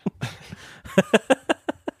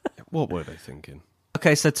 What were they thinking?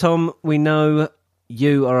 Okay, so Tom, we know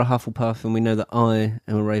you are a Hufflepuff and we know that I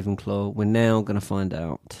am a Ravenclaw. We're now going to find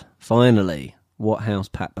out, finally, what house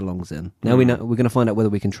Pat belongs in. Now we know we're going to find out whether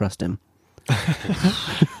we can trust him.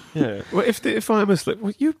 Yeah. Well, if I am a Slytherin,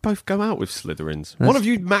 well, you both go out with Slytherins. One of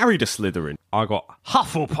you married a Slytherin. I got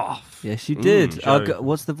Hufflepuff. Yes, you did. Joe.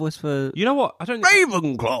 What's the voice for You know what? I don't.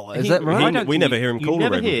 Ravenclaw? Is that right? I don't We think never hear him you call a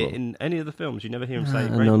never hear Ravenclaw. in any of the films. You never hear him say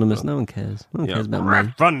Anonymous. Ravenclaw. No one cares. No one Yeah. cares about me.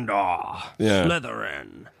 Gryffindor. Yeah.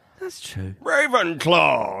 Slytherin. That's true.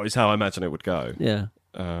 Ravenclaw is how I imagine it would go. Yeah.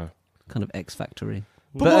 kind of X Factory.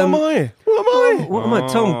 But what am I? What am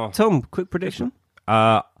I? Tom, quick prediction.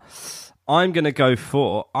 I'm going to go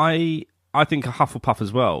for I think a Hufflepuff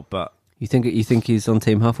as well, but You think he's on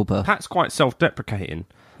Team Hufflepuff? Pat's quite self-deprecating.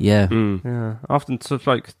 Yeah. Yeah, I often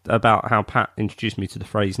spoke about how Pat introduced me to the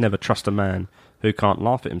phrase "never trust a man who can't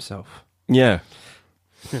laugh at himself." Yeah.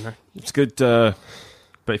 You know. It's good.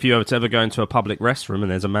 But if you ever go into a public restroom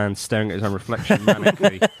and there's a man staring at his own reflection,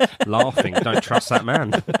 manically laughing, don't trust that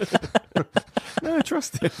man. No,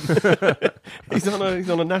 trust him. he's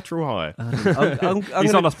on a natural high.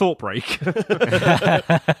 He's on a thought break. He's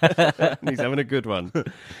having a good one.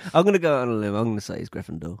 I'm going to go out on a limb. I'm going to say he's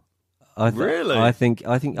Gryffindor. Really? I think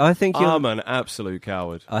you're. I'm an absolute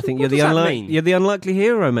coward. I think What you're does that mean? You're the unlikely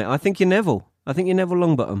hero, mate. I think you're Neville.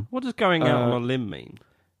 Longbottom. What does going out on a limb mean?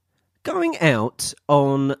 Going out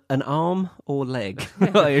on an arm or leg,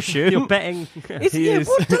 I assume. You're betting.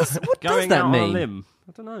 What does Going that out mean? on a limb.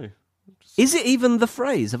 I don't know. Is it even the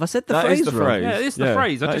phrase? Have I said the That phrase is the wrong? phrase. Yeah, it's the Yeah,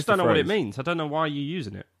 phrase. I that just is the don't know what it phrase. means. I don't know why you're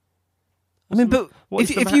using it. I mean, but What's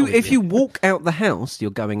the if matter you with if you? you walk out the house, you're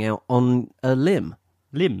going out on a limb.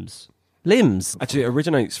 Limbs. Limbs. Actually, it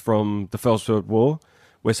originates from the First World War,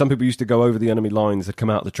 where some people used to go over the enemy lines. They'd come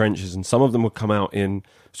out of the trenches, and some of them would come out in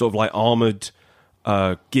sort of like armoured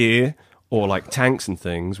gear or like tanks and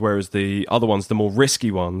things, whereas the other ones, the more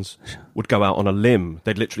risky ones, would go out on a limb.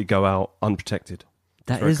 They'd literally go out unprotected.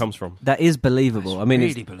 That's where it comes from. That is believable. I mean,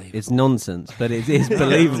 really believable. It's nonsense, but it is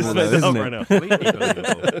believable, though, isn't it? Completely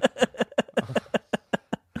believable.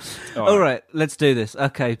 All right, let's do this.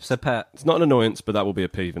 Okay, so Pat. It's not an annoyance, but that will be a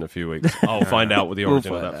peeve in a few weeks. I'll find out what the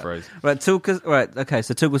origin of find that out. phrase. Right, talk us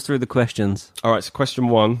through the questions. All right, so question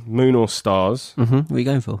 1, moon or stars? Mm-hmm. What are you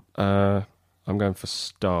going for? I'm going for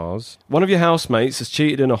stars. One of your housemates has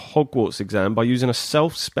cheated in a Hogwarts exam by using a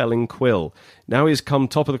self-spelling quill. Now he has come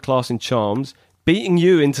top of the class in charms, beating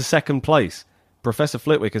you into second place. Professor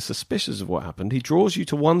Flitwick is suspicious of what happened. He draws you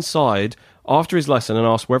to one side after his lesson and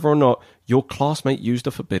asks whether or not your classmate used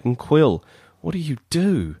a forbidden quill. What do you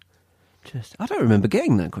do? I don't remember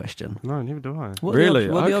getting that question. No, neither do I. What Really?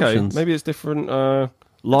 What are the Okay, options? maybe it's different.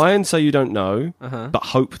 Lie and say you don't know, Uh-huh. but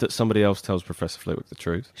hope that somebody else tells Professor Flitwick the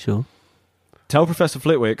truth. Sure. Tell Professor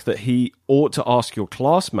Flitwick that he ought to ask your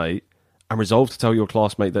classmate and resolve to tell your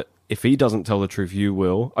classmate that if he doesn't tell the truth, you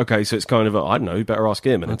will. Okay, so it's kind of I don't know, you better ask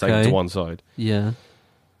him and then take him Okay. to one side. Yeah.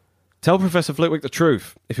 Tell Professor Flitwick the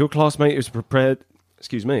truth. If your classmate is prepared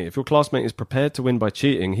to win by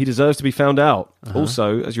cheating, he deserves to be found out.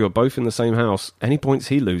 Also, as you are both in the same house, any points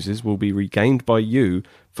he loses will be regained by you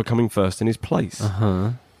for coming first in his place.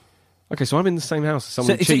 Uh-huh. Okay, so I'm in the same house as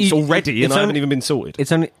someone So who cheats already, and it's I haven't only- even been sorted.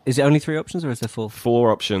 Is it only 3 options or is there 4?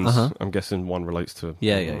 4 options. Uh-huh. I'm guessing one relates to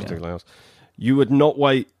Yeah. particular house. You would not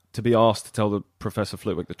wait to be asked to tell the Professor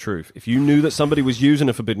Flitwick the truth. If you knew that somebody was using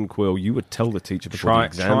a forbidden quill, you would tell the teacher before the Try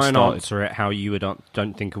exam and started. answer it how you would.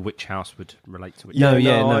 Don't think of which house would relate to which. Yeah,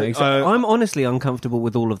 No, no, exactly. I'm honestly uncomfortable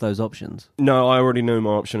with all of those options. No, I already knew my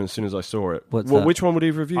option as soon as I saw it. What's that? Which one would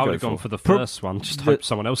either of you I go would have for? gone for the first one. Just hope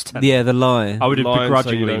someone else tells. Yeah, the lie. I would have Lie and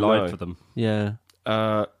say you begrudgingly don't lied know. for them.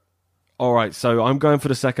 Yeah. All right, so I'm going for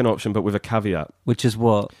the second option, but with a caveat. Which is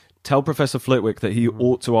what? Tell Professor Flitwick that he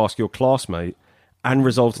ought to ask your classmate and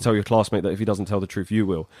resolve to tell your classmate that if he doesn't tell the truth, you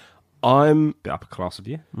will. Bit upper class of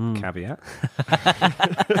you. Caveat.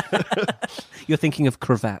 You're thinking of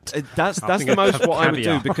cravat. That's think the I'd most have what I would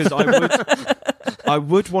do, caveat. because I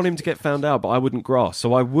would want him to get found out, but I wouldn't grasp.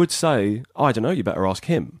 So I would say, I don't know, you better ask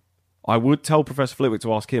him. I would tell Professor Flitwick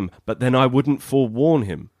to ask him, but then I wouldn't forewarn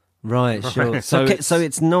him. Right, sure. So So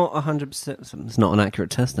it's not 100%. It's not an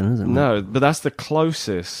accurate test, then, is it? No, but that's the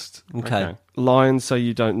closest. Okay. Lie and say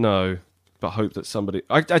you don't know, but hope that somebody...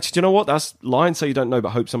 Actually, do you know what? That's lie and say you don't know, but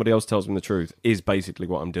hope somebody else tells me the truth is basically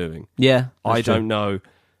what I'm doing. Yeah. I that's true. don't know.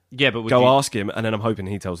 Yeah, but would Go you, ask him, and then I'm hoping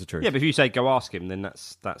he tells the truth. Yeah, but if you say go ask him, then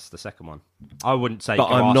that's the second one. I wouldn't say. But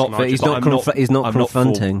go I'm ask not. him. But he's I'd not just- he's not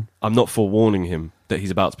confronting. I'm not forewarning him that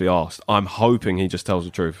he's about to be asked. I'm hoping he just tells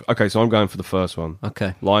the truth. Okay, so I'm going for the first one.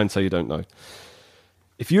 Okay. Lie and say you don't know.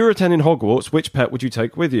 If you were attending Hogwarts, which pet would you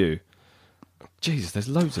take with you? Jesus, there's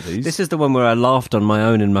loads of these. This is the one where I laughed on my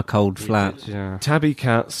own in my cold flat. Yeah. Tabby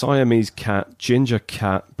cat, Siamese cat, ginger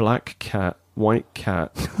cat, black cat, white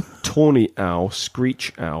cat, tawny owl,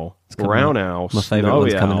 screech owl, coming brown up. owl, My favourite snowy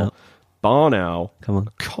one's coming owl, up. barn owl, Come on.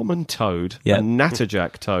 a common toad, Yeah. a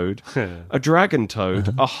natterjack toad, a dragon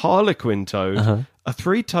toad, a harlequin toad, a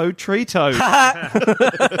three-toed tree toad.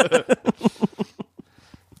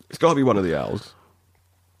 It's got to be one of the owls.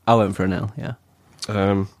 I went for an L, yeah.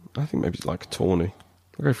 I think maybe it's like a tawny.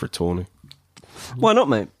 I'll go for a tawny. Why not,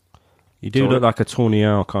 mate? You do look like a tawny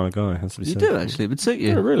owl kind of guy. Has to be You said. do, actually. It would suit you.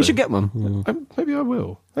 Yeah, really? You should get one. Maybe I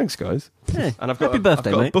will. Thanks, guys. Yeah. And I've got, Happy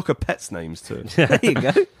birthday, I've got mate. a book of pets' names too. There you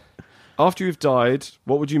go. After you've died,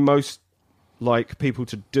 what would you most like people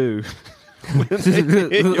to do with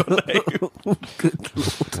in your name?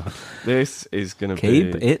 This is going to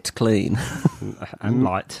be... Keep it clean. And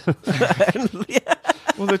light.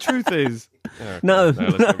 Well, the truth is... No, let's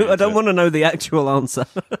not get I into don't it. want to know the actual answer.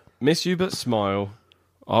 Miss you but smile.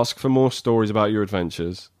 Ask for more stories about your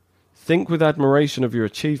adventures. Think with admiration of your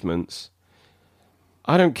achievements.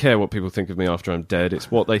 I don't care what people think of me after I'm dead.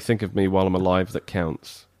 It's what they think of me while I'm alive that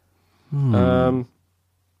counts. It's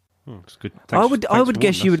good. I Thanks would for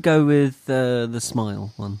guess warning you us. would go with the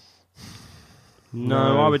smile one.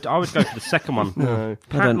 No, I would go for the second one. No.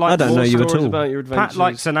 Pat I don't know More you at stories all. about your adventures. Pat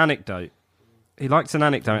likes an anecdote. He likes an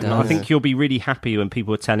anecdote, and I Does. think you'll be really happy when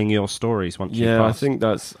people are telling your stories once you Yeah, pass. I think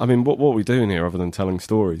that's... I mean, what are we doing here other than telling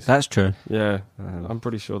stories? That's true. Yeah, I'm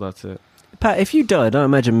pretty sure that's it. Pat, if you died, I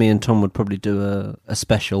imagine me and Tom would probably do a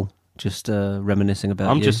special, just reminiscing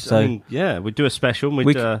about you. I mean, yeah, we'd do a special. And We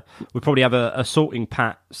we'd probably have a sorting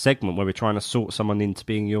Pat segment where we're trying to sort someone into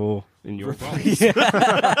being your role.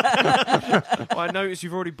 I noticed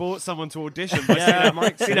you've already bought someone to audition.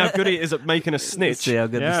 Seen how good he is at making a snitch. see how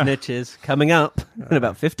good Yeah. the snitch is. Coming up in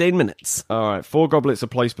about 15 minutes. All right, 4 goblets are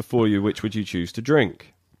placed before you. Which would you choose to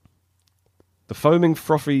drink? The foaming,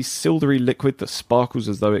 frothy, silvery liquid that sparkles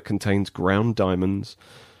as though it contains ground diamonds.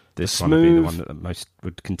 This The one would be the smooth- one that most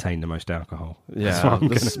would contain the most alcohol. That's Yeah, what I'm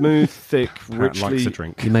the gonna- smooth, thick, Pat likes richly... to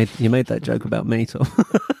drink. You made that joke about me, Tom.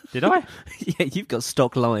 Did I? Yeah, you've got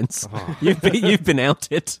stock lines. You've been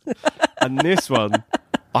outed. And this one,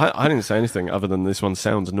 I didn't say anything other than this one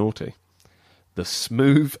sounds naughty. The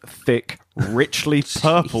smooth, thick, richly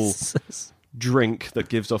purple Jesus. drink that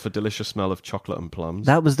gives off a delicious smell of chocolate and plums.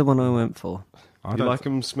 That was the one I went for. I You don't like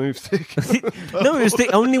them smooth, thick? No, it was the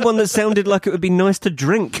only one that sounded like it would be nice to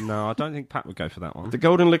drink. No, I don't think Pat would go for that one. The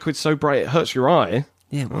golden liquid's so bright it hurts your eye.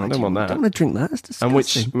 Yeah, I don't want that. Don't want to drink that. That's disgusting. And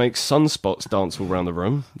which makes sunspots dance all around the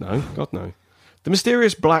room. No, God no. The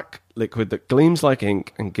mysterious black liquid that gleams like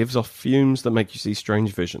ink and gives off fumes that make you see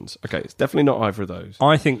strange visions. Okay, it's definitely not either of those.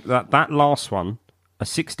 I think that last one, a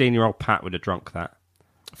 16-year-old Pat would have drunk that.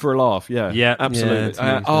 For a laugh, yeah. Yeah. Absolutely. Yeah, it's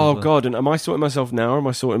nice, oh, lovely. God, and am I sorting myself now or am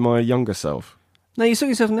I sorting my younger self? No, you saw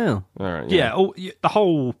yourself now. All right, Yeah, the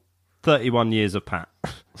whole 31 years of Pat.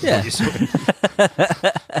 Yeah.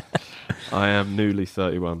 I am newly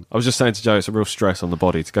 31. I was just saying to Joe, it's a real stress on the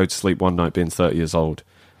body to go to sleep one night being 30 years old,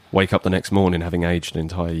 wake up the next morning having aged an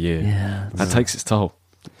entire year. Yeah. That takes its toll.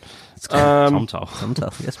 Tom told. I'm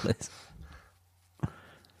tough. Yes, please.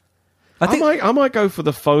 I might go for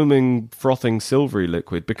the foaming, frothing, silvery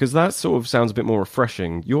liquid because that sort of sounds a bit more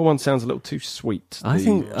refreshing. Your one sounds a little too sweet. I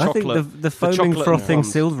think the foaming, chocolate and frothing,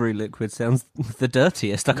 plums. silvery liquid sounds the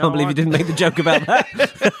dirtiest. I No, can't believe you didn't make the joke about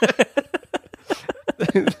that.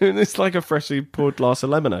 It's like a freshly poured glass of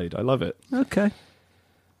lemonade. I love it. Okay.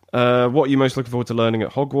 What are you most looking forward to learning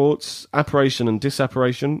at Hogwarts? Apparition and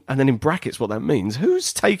disapparition. And then in brackets what that means.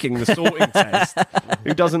 Who's taking the sorting test?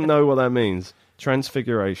 Who doesn't know what that means?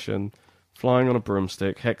 Transfiguration, flying on a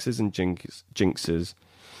broomstick, hexes and jinxes.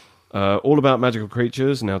 All about magical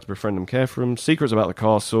creatures and how to befriend them, care for them. Secrets about the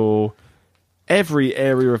castle. Every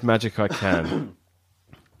area of magic I can.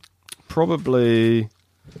 Probably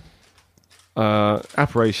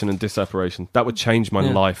apparition and disapparition. That would change my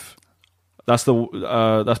Yeah. life. That's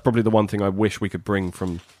probably the one thing I wish we could bring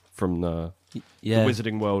from the Yeah.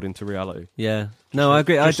 wizarding world into reality. Yeah. No, I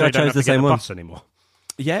agree. I Just so you don't chose have the to get same one. bus anymore.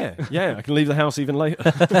 Yeah, I can leave the house even later.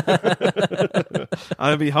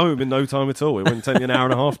 I'll be home in no time at all. It wouldn't take me an hour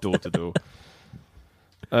and a half door to door.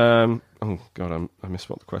 Oh God, I missed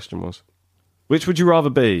what the question was. Which would you rather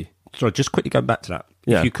be? So just quickly go back to that.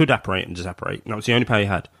 Yeah. If you could apparate and disapparate, and that was the only power you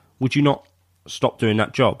had, would you not stop doing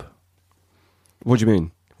that job? What do you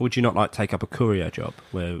mean? Would you not like take up a courier job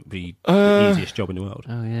where it would be the easiest job in the world?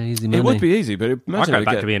 Oh, yeah, easy money. It would be easy, but I'd imagine go it'd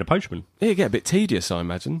back get, to being a postman. it'd get a bit tedious, I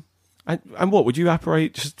imagine. And what, would you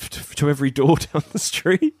apparate just to every door down the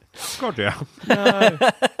street? God, yeah.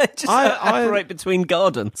 Just I- operate between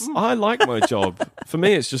gardens. I like my job. For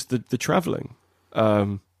me, it's just the travelling.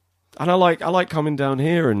 And I like coming down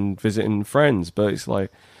here and visiting friends, but it's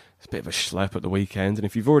like it's a bit of a schlep at the weekend. And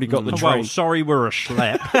if you've already got the train, Well, sorry, we're a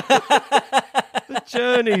schlep. the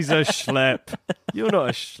journey's a schlep. You're not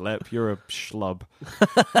a schlep. You're a schlub.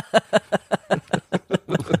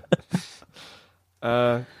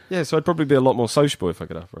 Yeah, so I'd probably be a lot more sociable if I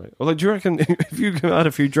could apparate. Although, do you reckon if you had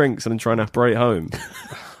a few drinks and then try and apparate home,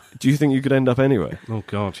 do you think you could end up anyway? Oh,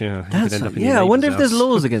 God, yeah. You could end up in your Yeah, I wonder if neighbour's there's house.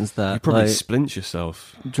 laws against that. You'd probably like splint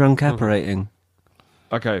yourself. drunk apparating.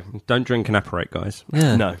 Okay. Don't drink and apparate, guys.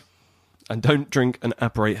 Yeah. No. And don't drink and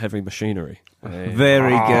operate heavy machinery.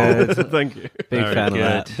 Very good. Thank you. Big Very fan good. of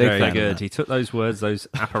that. Big Very fan of good. that. He took those words, those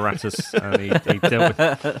apparatus, and he dealt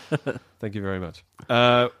with it. Thank you very much.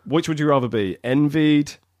 Which would you rather be?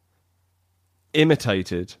 Envied,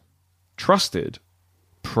 imitated, trusted,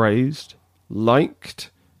 praised,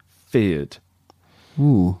 liked, feared?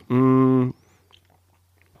 Ooh.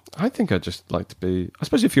 I think I'd just like to be... I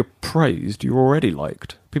suppose if you're praised, you're already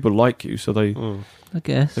liked. People like you, so they I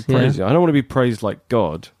guess. praise you. I don't want to be praised like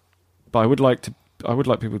God, but I would like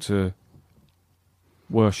people to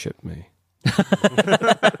worship me.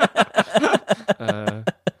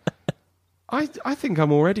 I think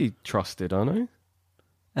I'm already trusted, aren't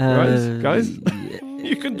I? Guys?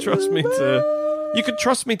 You can trust me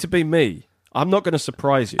to be me. I'm not going to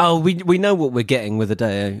surprise you. Oh, we know what we're getting with a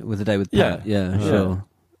day with Pat. Yeah, sure.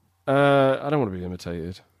 I don't want to be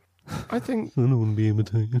imitated. I think. I don't want to be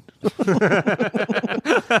imitated.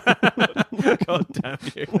 God damn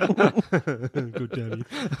you! Good damn you.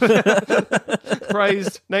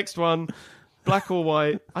 Praised. Next one. Black or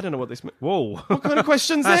white? I don't know what this means. Whoa. What kind of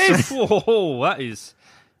questions is? Whoa, that is...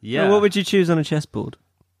 Yeah. Well, what would you choose on a chessboard?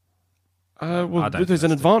 Well, I don't there's think an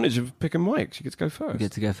that's advantage of picking white. 'Cause you get to go first. You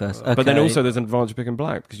get to go first. Okay. But then also there's an advantage of picking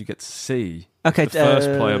black because you get to see. Okay, The first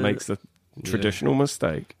player makes the traditional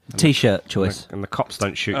mistake. T-shirt choice. And the cops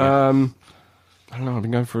don't shoot you. I don't know. I've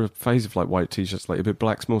been going through a phase of like white t-shirts lately, but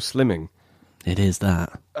black's more slimming. It is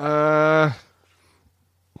that. I'm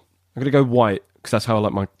going to go white because that's how I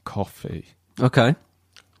like my coffee. Okay.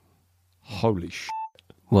 Holy shit.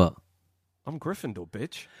 What? I'm Gryffindor,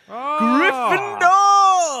 bitch. Gryffindor!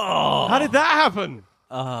 How did that happen?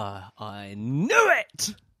 I knew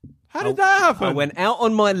it! How did that happen? I went out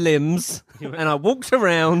on my limbs and I walked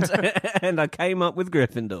around and I came up with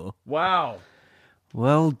Gryffindor. Wow.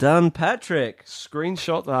 Well done, Patrick.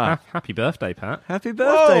 Screenshot that. Happy birthday, Pat. Happy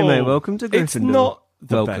birthday, Whoa. mate. Welcome to Gryffindor. It's not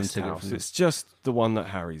the Welcome best to house. Gryffindor. It's just the one that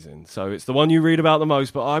Harry's in. So it's the one you read about the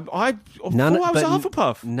most. But I thought I was a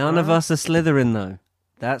Hufflepuff. None of us are Slytherin, though.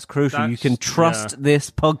 That's crucial. You can trust this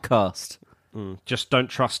podcast. Just don't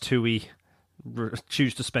trust who we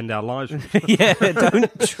choose to spend our lives with. Yeah,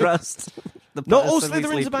 don't trust the Not all person we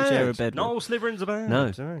Slytherins sleep are share a bad. bed Not with. all Slytherins are bad.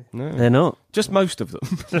 No. No. They're not. Just most of them.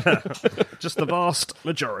 Just the vast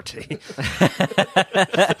majority.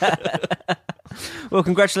 Well,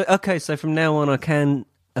 congratulations. Okay, so from now on, I can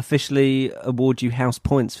officially award you house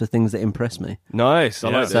points for things that impress me. Nice. I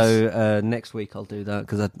like this. So next week I'll do that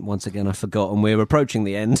because once again I forgot and we're approaching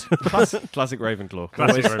the end. Classic Ravenclaw.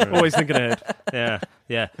 Classic always, Ravenclaw. always thinking ahead.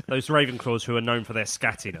 Yeah. Those Ravenclaws who are known for their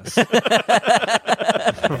scattiness.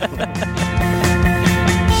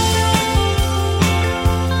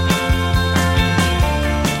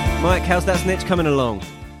 Mike, how's that snitch coming along?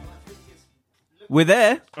 We're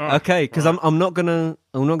there, okay? Because I'm not gonna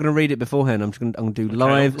read it beforehand. I'm gonna do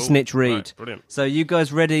live cool. snitch read. Right, brilliant. So you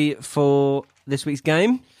guys ready for this week's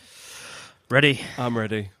game? Ready? I'm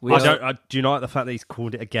ready. I do not like the fact that he's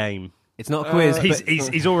called it a game. It's not a quiz.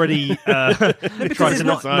 He's already trying to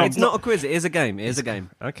knock It's not a quiz. It is a game. It is a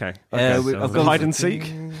game. Okay. I've gone Hide for- and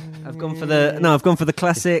seek. I've gone for the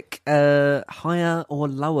classic higher or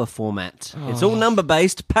lower format. It's all number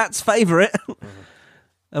based. Pat's favourite.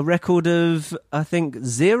 A record of I think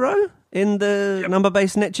 0 in the number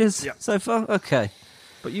based snitches so far. Okay.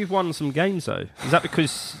 But you've won some games though. Is that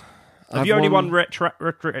because have I've you only won- won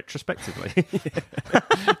retrospectively?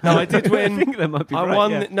 No, I did win. I think that might be I right.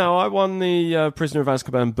 won. yeah. I won the Prisoner of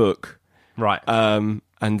Azkaban book. Right. And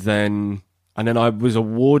then I was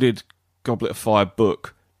awarded Goblet of Fire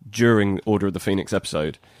book during Order of the Phoenix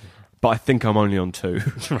episode, but I think I'm only on 2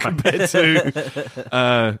 compared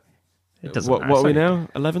to. It doesn't what matter. are we It's now?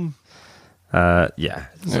 11. Yeah.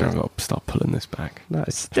 I've got to start pulling this back. No,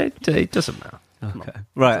 it doesn't matter. Okay.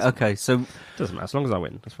 Right. Okay. So It doesn't matter as long as I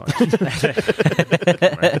win. That's fine.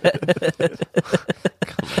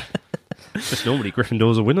 Just normally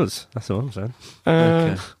Gryffindors are winners. That's all I'm saying.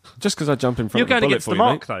 Just because I jump in front You're of going the bullet against for the you,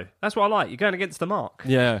 mark, mate. though. That's what I like. You're going against the mark.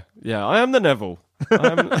 Yeah. I am the Neville.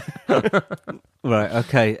 right.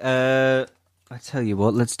 Okay. I tell you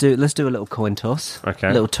what. Let's do a little coin toss. Okay.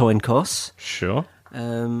 A little coin toss. Sure.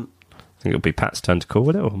 Um, I think it'll be Pat's turn to call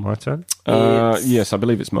with it, or my turn. Yes, I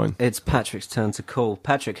believe it's mine. it's Patrick's turn to call.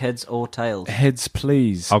 Patrick, heads or tails? Heads,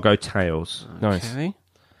 please. I'll go tails. Nice. Okay.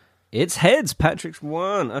 It's heads. Patrick's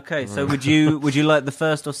won. Okay, so would you like the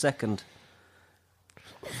first or second?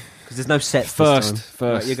 Because there's no sets. First, this time.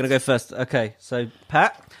 first. Right, you're gonna go first. Okay, so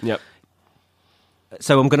Pat. Yep.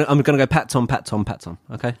 So I'm gonna go Pat Tom.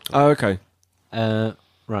 Okay. Oh, okay.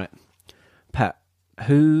 Right. Pat,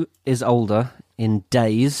 who is older in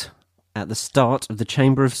days at the start of the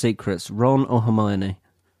Chamber of Secrets, Ron or Hermione?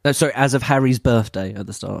 Sorry, as of Harry's birthday at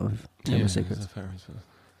the start of Chamber of Secrets.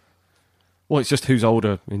 Well, it's just who's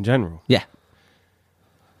older in general. Yeah.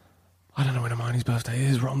 I don't know when Hermione's birthday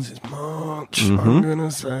is. Ron's is March. I'm going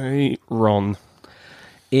to say Ron.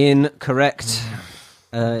 Incorrect.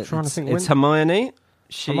 Trying to think it's when- Hermione.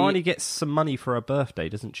 Hermione gets some money for her birthday,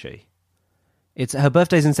 doesn't she? It's her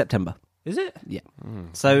birthday's in September. Is it? Yeah.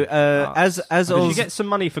 So as Because of she gets some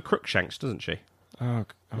money for Crookshanks, doesn't she? Oh,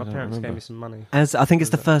 My parents gave me some money. as I think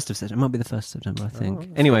it's the 1st of September. It might be the 1st of September. I think.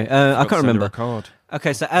 Anyway, I can't remember. Card.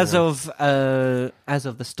 Okay, so as of the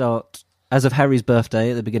start, as of Harry's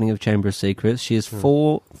birthday at the beginning of Chamber of Secrets, she is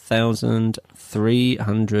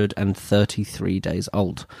 4,333 days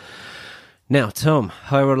old. Now, Tom,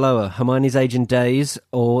 higher or lower, Hermione's age in days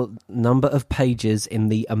or number of pages in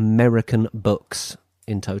the American books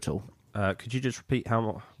in total? Could you just repeat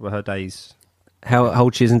how were her days? How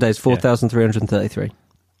old she is in days? 4,333.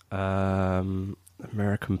 American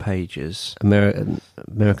pages.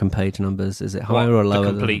 American page numbers. Is it higher or lower?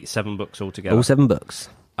 The complete 7 books altogether. All 7 books.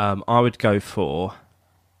 I would go for,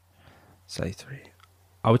 say 3.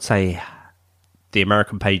 I would say the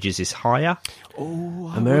American pages is higher.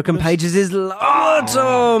 American pages is lower,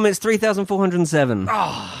 Tom. It's 3,407.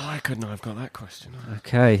 Why couldn't I have got that question?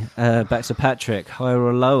 Okay, back to Patrick. Higher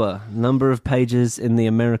or lower? Number of pages in the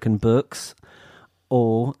American books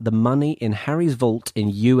or the money in Harry's vault in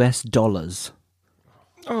US dollars?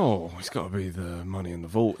 Oh, it's got to be the money in the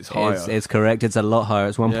vault. It's higher. It's correct. It's a lot higher.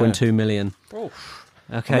 It's 1.2 million. Oh.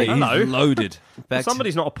 Okay. He's Hello. loaded. Back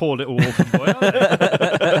Somebody's not a poor little orphan boy, are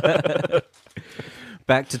they?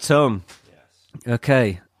 Back to Tom.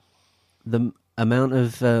 Okay. The amount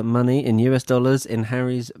of money in US dollars in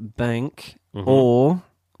Harry's bank or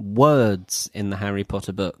words in the Harry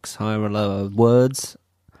Potter books? Higher or lower? Words?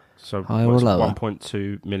 So Higher or what's lower?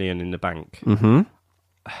 1.2 million in the bank. Mm-hmm.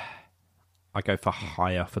 I go for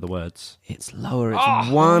higher for the words. It's lower. It's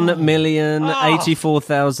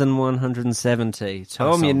 1,084,170.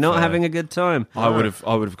 Tom, That's you're not unfair. having a good time. I would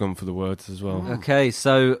have gone for the words as well. Okay,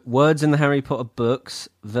 so words in the Harry Potter books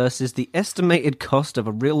versus the estimated cost of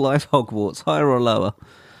a real-life Hogwarts. Higher or lower?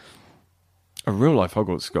 A real life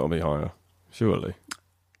Hogwarts has got to be higher, surely.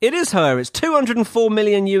 It is higher. It's 204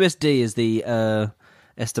 million USD is the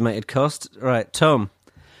estimated cost. Right, Tom.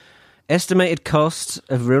 Estimated cost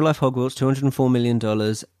of real-life Hogwarts, $204 million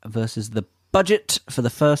versus the budget for the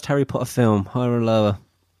first Harry Potter film. Higher or lower?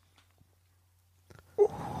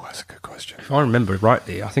 Oh, that's a good question. If I remember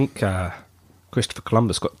rightly, I think Christopher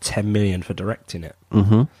Columbus got 10 million for directing it.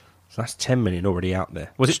 Mm-hmm. So that's 10 million already out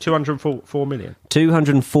there. Was it 204 million?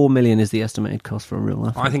 204 million is the estimated cost for a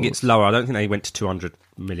real-life I think Hogwarts. it's lower. I don't think they went to 200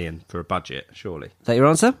 million for a budget, surely. Is that your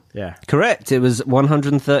answer? Yeah. Correct. It was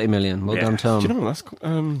 130 million. Well Yeah. done, Tom. Do you know what?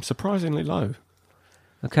 That's surprisingly low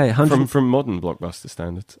Okay, 100. from modern blockbuster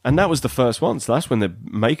standards. And that was the first one, so that's when they're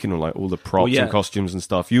making all the props Well, yeah. and costumes and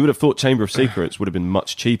stuff. You would have thought Chamber of Secrets would have been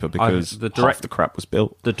much cheaper because the half the crap was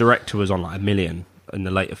built. The director was on like $1 million in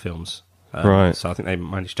the later films. Right. So I think they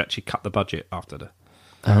managed to actually cut the budget after the...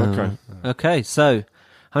 Okay. Okay, so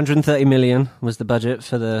 130 million was the budget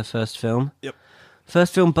for the first film. Yep.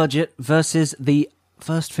 First film budget versus the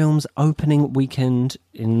first film's opening weekend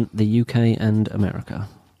in the UK and America.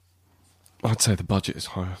 I'd say the budget is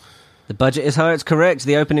higher. The budget is higher, it's correct.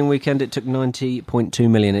 The opening weekend, it took 90.2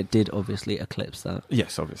 million. It did obviously eclipse that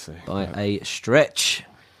Yes, obviously. by a stretch.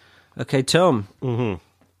 Okay, Tom. Mm-hmm.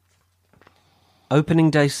 Opening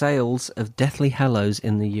day sales of Deathly Hallows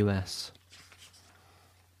in the US.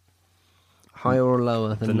 Higher or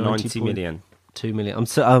lower than The 90 million. 2 million.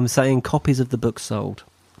 I'm saying copies of the book sold.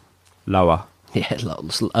 Lower. Yeah,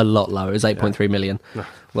 a lot lower. It's 8.3 million.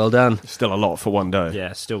 Well done. Still a lot for one day.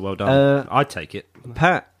 Yeah, still well done. I'd take it.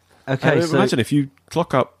 Pat, okay, so... Imagine if you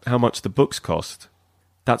clock up how much the books cost.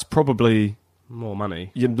 That's probably More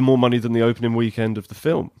money. more money than the opening weekend of the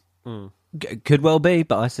film. Could well be,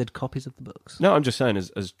 but I said copies of the books. No, I'm just saying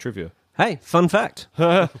as trivia. Hey, fun fact.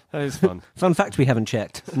 That is fun. Fun fact we haven't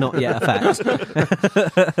checked. Not yet a fact.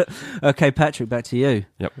 Okay, Patrick, back to you.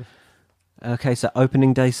 Yep. Okay, so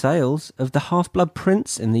opening day sales of The Half-Blood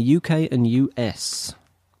Prince in the UK and US.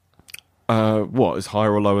 What is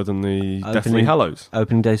higher or lower than the Deathly Hallows?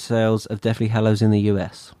 Opening day sales of Deathly Hallows in the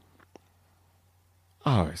US.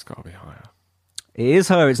 Oh, it's got to be higher. It is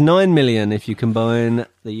higher. It's 9 million if you combine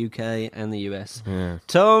the UK and the US. Yeah.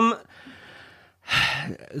 Tom,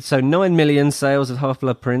 so 9 million sales of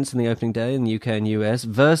Half-Blood Prince in the opening day in the UK and US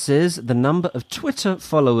versus the number of Twitter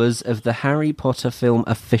followers of the Harry Potter film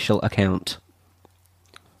official account.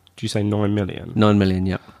 Do you say 9 million? 9 million,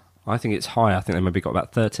 yep. I think it's higher. I think they maybe got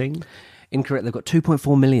about 13. Incorrect. They've got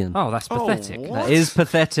 2.4 million. Oh, that's pathetic. what? That is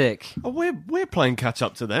pathetic. Oh, we're playing catch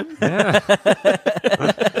up to them.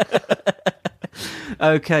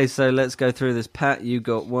 Okay, so let's go through this. Pat, you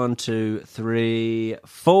got 1, 2, 3,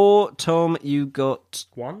 4. Tom, you got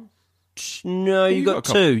 1? no, you got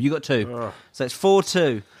 2. You got 2. So it's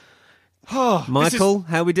 4-2. Michael,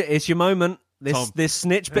 how we do? It's your moment. Tom, This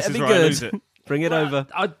snitch better is be where I good. lose it. Bring it over.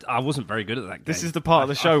 I wasn't very good at that game. This is the part of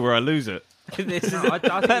the show where I lose it. This is, I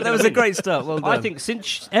think that was a great start. Well done. I think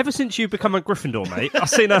ever since you've become a Gryffindor, mate, I've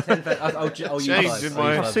seen a Change in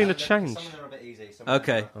my- I've seen a change.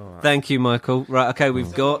 Okay, thank you, Michael. Right, okay,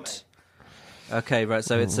 we've got. Okay, right.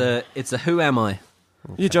 So it's a who am I?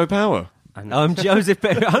 You're Joe Power. I'm Joseph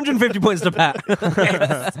Perry. 150 points to Pat.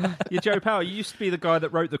 You're Joe Power. You used to be the guy that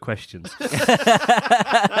wrote the questions.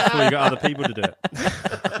 Before you got other people to do it.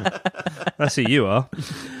 That's who you are.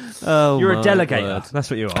 Oh, You're a my delegator. word.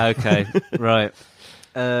 That's what you are. Okay, right.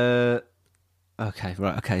 Okay,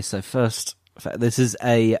 right. Okay, so first, this is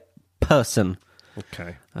a person.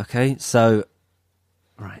 Okay. Okay, so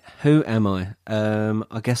right, who am I?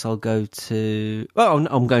 I guess I'll go to. Well,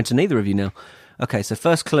 I'm going to neither of you now. Okay, so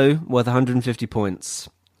first clue worth 150 points.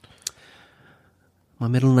 My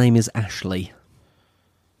middle name is Ashley.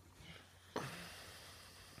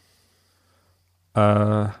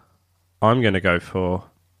 I'm going to go for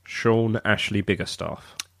Sean Ashley Biggerstaff.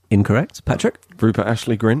 Incorrect, Patrick. Rupert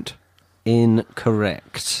Ashley Grint.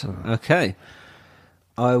 Incorrect. Okay,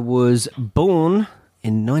 I was born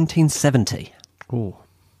in 1970. Oh.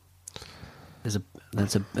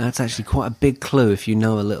 That's actually quite a big clue if you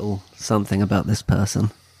know a little something about this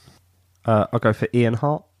person. I'll go for Ian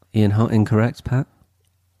Hart. Ian Hart, incorrect, Pat.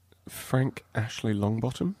 Frank Ashley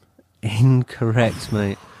Longbottom. Incorrect,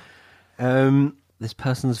 mate. This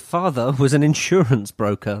person's father was an insurance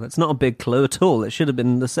broker. That's not a big clue at all. It should have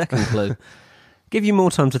been the second clue. Give you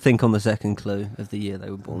more time to think on the second clue of the year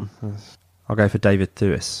they were born. I'll go for David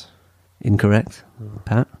Thewis. Incorrect,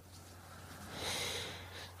 Pat.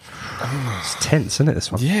 It's tense, isn't it,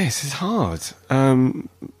 this one? Yes, it's hard.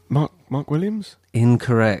 Mark Williams.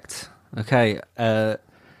 Incorrect. Okay,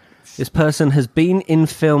 this person has been in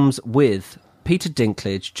films with Peter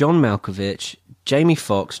Dinklage, John Malkovich, Jamie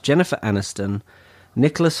Foxx, Jennifer Aniston,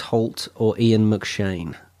 Nicholas Hoult, or Ian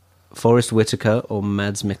McShane. Forrest Whitaker or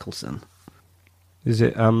Mads Mikkelsen. Is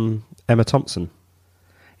it Emma Thompson?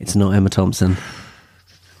 It's not Emma Thompson.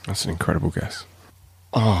 That's an incredible guess.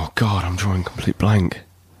 Oh, God, I'm drawing complete blank.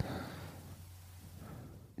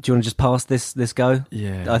 Do you want to just pass this go?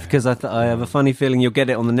 Yeah. Because I have a funny feeling you'll get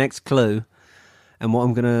it on the next clue. And what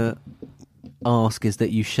I'm going to ask is that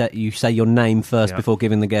you say your name first before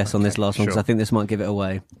giving the guess on this last one, because I think this might give it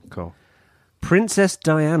away. Cool. Princess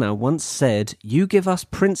Diana once said, "You give us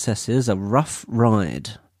princesses a rough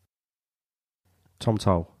ride." Tom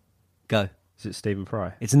Toll. Go. Is it Stephen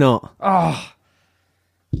Fry? It's not. Oh,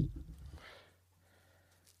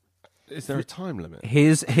 Is there a time limit?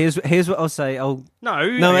 Here's what I'll say. no.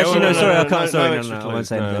 No, actually, no, sorry, I can't. Sorry, extra I won't clues.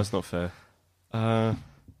 say No, anything. that's not fair.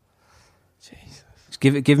 Jesus. Just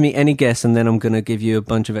give me any guess, and then I'm going to give you a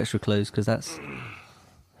bunch of extra clues, because that's...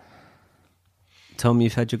 Tom,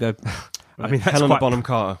 you've had your go. I mean, that's Helena quite... Bonham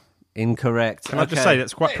Carter. Incorrect. Can I just say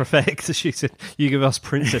that's quite prophetic? She said, "You give us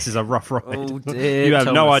princesses a rough ride." Oh, dear, you have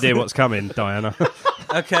no Thomas. idea what's coming, Diana.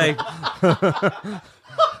 Okay.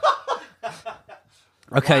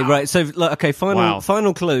 Okay, right. So,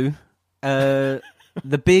 final clue. They're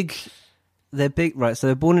big. Right. So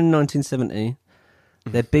they're born in 1970.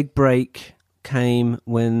 Their big break came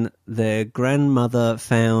when their grandmother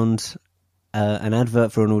found an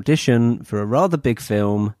advert for an audition for a rather big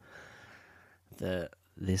film that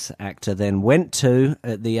this actor then went to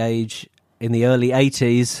at the age in the early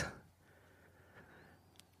 80s.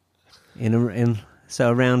 He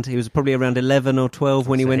was probably around 11 or 12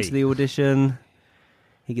 when he went to the audition.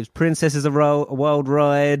 He gives princesses a wild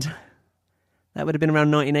ride. That would have been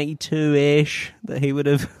around 1982-ish that he would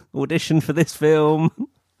have auditioned for this film.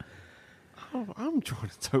 Oh, I'm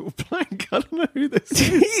drawing a total blank. I don't know who this is.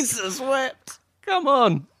 Jesus wept. Come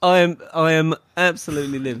on. I am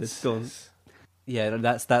absolutely livid. Go on. Yeah,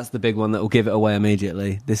 that's the big one that will give it away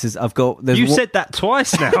immediately. You said that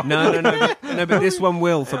twice now. No, but this one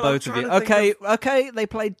will for both of you. Okay, they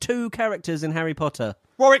played 2 characters in Harry Potter.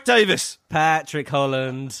 Warwick Davis. Patrick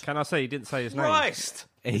Holland. Can I say he didn't say his name? Christ.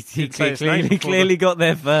 He say his name before clearly got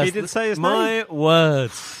there first. He didn't say his My name.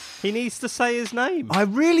 word. He needs to say his name. I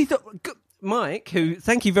really thought... Mike, who...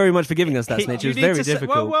 Thank you very much for giving us that snitch. It was very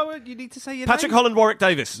difficult. Well, you need to say your Patrick name. Holland, Warwick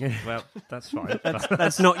Davis. Well, that's fine.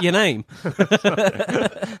 That's not your name.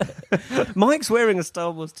 Mike's wearing a Star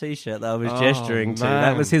Wars T-shirt that I was gesturing to. man.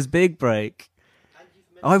 That was his big break. And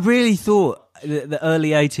you've I really thought the early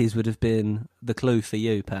 80s would have been the clue for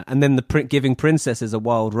you, Pat. And then giving princesses a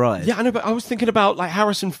wild ride. Yeah, I know, but I was thinking about like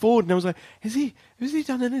Harrison Ford, and I was like, has he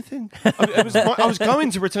done anything? I was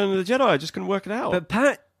going to Return of the Jedi, I just couldn't work it out. But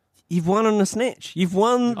Pat, you've won on a snitch. You've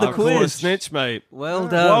won the I've caught a quiz. snitch, mate. Well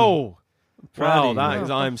done. Whoa. Proud Wow, of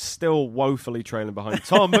you. I'm still woefully trailing behind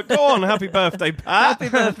Tom. But go on, happy birthday, Pat. Happy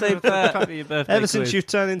birthday, Pat. Happy birthday. Ever since you've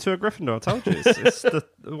turned into a Gryffindor, I told you, it's the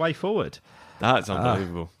way forward. That's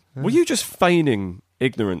unbelievable. Were you just feigning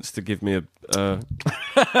ignorance to give me a...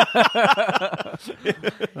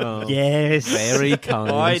 Yes. Very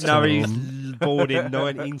kind. I know Tom. he's born in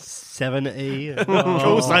 1970. Of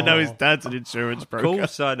course I know his dad's an insurance Of broker.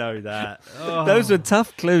 course I know that. Those were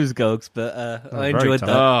tough clues, Gogs, but I very enjoyed tough.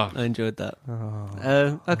 that. Ah. I enjoyed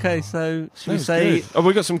that. Okay, so should we say... Oh,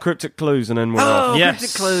 we got some cryptic clues and then we're Oh, off. Yes.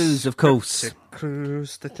 cryptic clues, of course.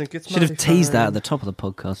 Clues, they think it's Should have teased that at the top of the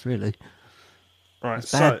podcast, really. Right,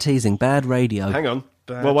 Bad teasing, bad radio. Hang on.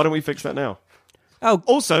 Bad. Well, why don't we fix that now? Oh,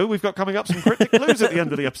 Also, we've got coming up some cryptic clues at the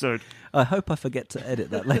end of the episode. I hope I forget to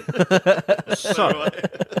edit that later. So,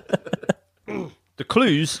 the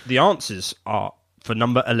clues, the answers are for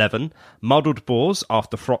number 11, muddled boars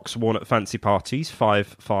after frocks worn at fancy parties,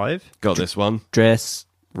 5-5. Got this one. Dress.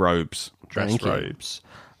 Robes. Dress Thank you. robes.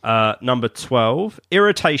 Number 12,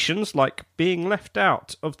 irritations like being left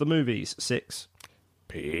out of the movies, 6.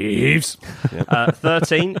 Peeves.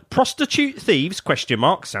 13, prostitute thieves, ?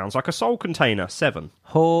 Sounds like a soul container, 7.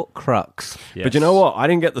 Horcrux. Yes. But you know what? I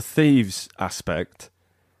didn't get the thieves aspect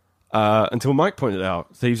until Mike pointed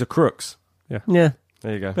out. Thieves are crooks. Yeah.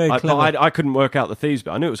 There you go. Very clever. I couldn't work out the thieves,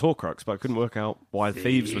 but I knew it was Horcrux, but I couldn't work out why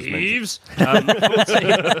thieves was mentioned. Thieves.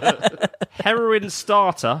 14, heroin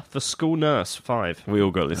starter for school nurse, 5. We all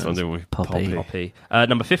got this one, didn't we? Poppy. Poppy.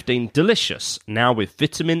 Number 15, delicious, now with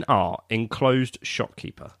vitamin R, enclosed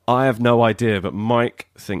shopkeeper. I have no idea, but Mike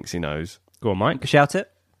thinks he knows. Go on, Mike. Shout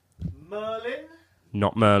it. Merlin.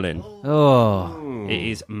 Not Merlin. Oh. It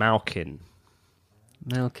is Malkin.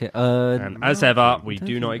 Okay. And as ever, we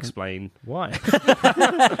do not explain why.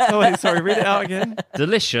 Oh, wait, sorry, read it out again.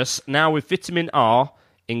 Delicious, now with vitamin R,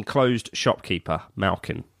 enclosed shopkeeper,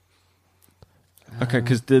 Malkin. Okay,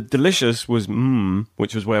 because the delicious was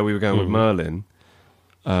which was where we were going with Merlin.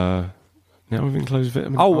 Now we've enclosed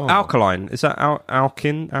vitamin Oh, R. alkaline. Is that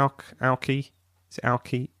alkin? Alky? Is it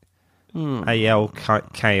alky?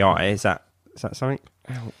 A-L-K-I. Is that something?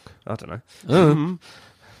 I don't know.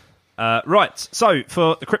 Right, so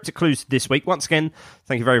for the cryptic clues this week, once again,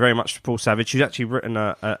 thank you very, very much to Paul Savage, who's actually written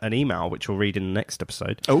an email, which we'll read in the next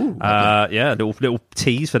episode. Oh, yeah, little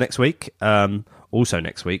tease for next week. Also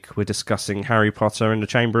next week, we're discussing Harry Potter and the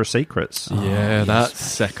Chamber of Secrets. Yeah, that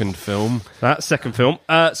second film. That second film.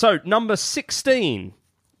 So, number 16,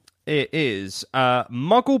 it is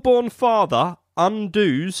Muggle-born father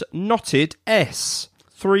undoes knotted S.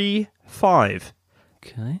 3-5.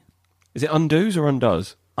 Okay. Is it undoes or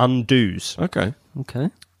undoes? Undoes. Okay. Okay.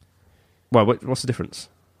 Well, what's the difference?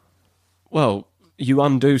 Well, you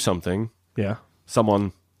undo something, Yeah.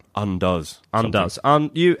 someone undoes. Undoes.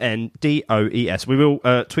 U-N-D-O-E-S. We will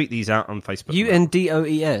tweet these out on Facebook.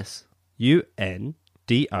 U-N-D-O-E-S.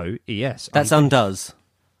 U-N-D-O-E-S. That's undoes.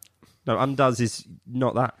 No, undoes is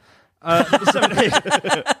not that.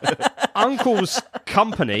 Uncle's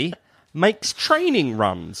company makes training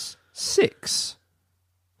runs. 6.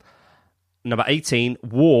 Number 18,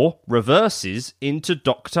 war reverses into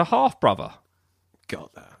Dr. Half-Brother.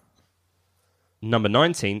 Got that. Number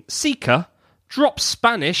 19, Seeker drops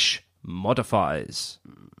Spanish, modifies.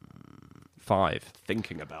 5.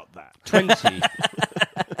 Thinking about that. 20,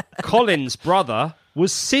 Colin's brother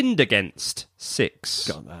was sinned against. 6.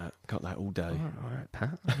 Got that all day. All right,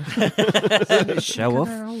 Pat. Show off.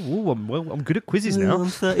 Ooh, I'm good at quizzes I'm now.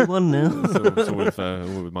 31 now. It's all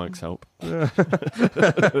with Mike's help.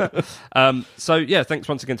 So, yeah, thanks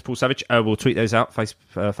once again to Paul Savage. We'll tweet those out,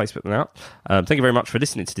 Facebook them out. Thank you very much for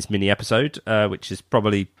listening to this mini episode, which is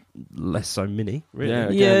probably less so mini, really. Yeah.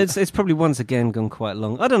 Yeah, Again. it's probably once again gone quite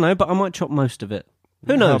long. I don't know, but I might chop most of it.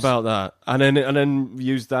 Who knows? How about that? And then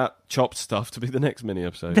use that chopped stuff to be the next mini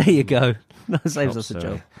episode. There you go. That saves us a So,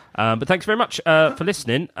 job. but thanks very much for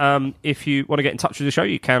listening. If you want to get in touch with the show,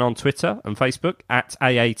 you can on Twitter and Facebook at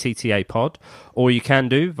AATTApod, or you can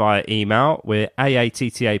do via email. We're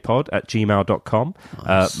aattapod@gmail.com.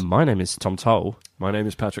 Nice. My name is Tom Toll. My name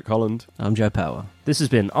is Patrick Holland. I'm Joe Power. This has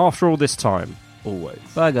been After All This Time. Always.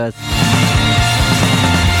 Bye, guys.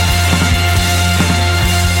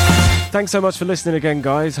 Thanks so much for listening again,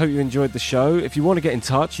 guys. Hope you enjoyed the show. If you want to get in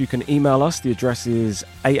touch, you can email us. The address is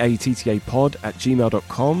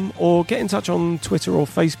aattapod@gmail.com, or get in touch on Twitter or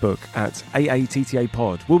Facebook at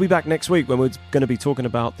aattapod. We'll be back next week when we're going to be talking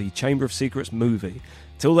about the Chamber of Secrets movie.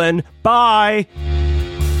 Till then, bye!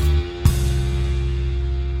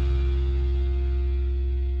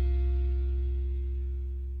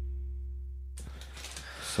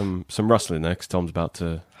 Some rustling there, 'cause Tom's about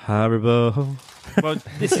to... Haribo. Well,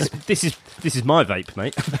 this is my vape,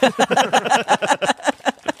 mate.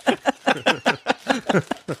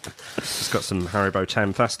 It's got some Haribo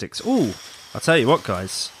Tangfastics. Ooh, I'll tell you what,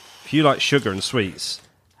 guys. If you like sugar and sweets,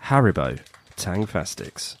 Haribo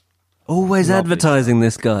Tangfastics. Always Lovely advertising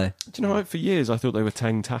this guy. Do you know what? For years, I thought they were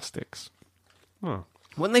Tangtastics. Oh,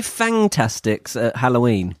 Weren't they Fangtastics at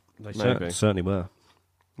Halloween? they Maybe. certainly were.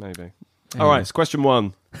 Maybe. All right, so question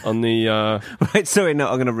 1 on the... Right, sorry, no,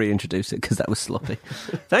 I'm going to reintroduce it because that was sloppy.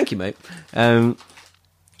 Thank you, mate. Well,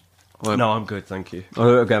 No, I'm good, thank you.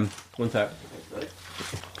 again. One sec. Is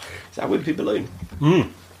that a Wimpy balloon?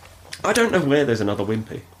 I don't know where there's another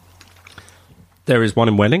Wimpy. There is one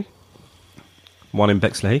in Welling, one in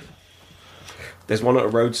Bexleyheath. There's one at a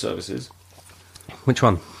road services. Which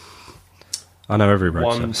one? I know every road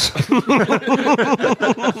One. service.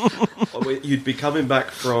 You'd be coming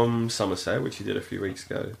back from Somerset, which you did a few weeks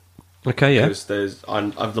ago. Okay, yeah.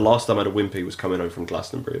 The last time I had a Wimpy was coming home from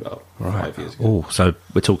Glastonbury about 5 years ago. Oh, so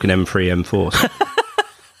we're talking M3, M4.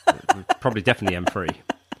 Probably definitely M3.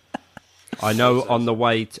 I know on the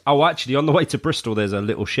way... actually, on the way to Bristol, there's a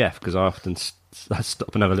little chef, because I often I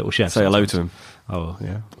stop and have a little chef. Say hello to him. Oh,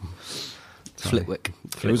 yeah. Flitwick.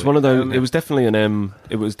 It was one of those. It was definitely an M.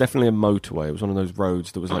 It was definitely a motorway. It was one of those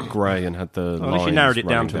roads that was like grey and had the. At least you narrowed it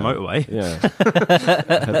down to a motorway. Yeah,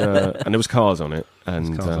 and there was cars on it.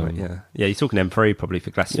 And Yeah, you're talking M3 probably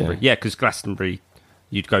for Glastonbury. Yeah, because Glastonbury,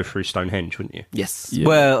 you'd go through Stonehenge, wouldn't you? Yes. Yeah.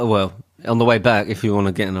 Well, on the way back, if you want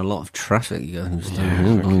to get in a lot of traffic, you go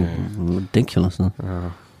ridiculous.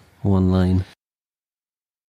 Huh? One lane.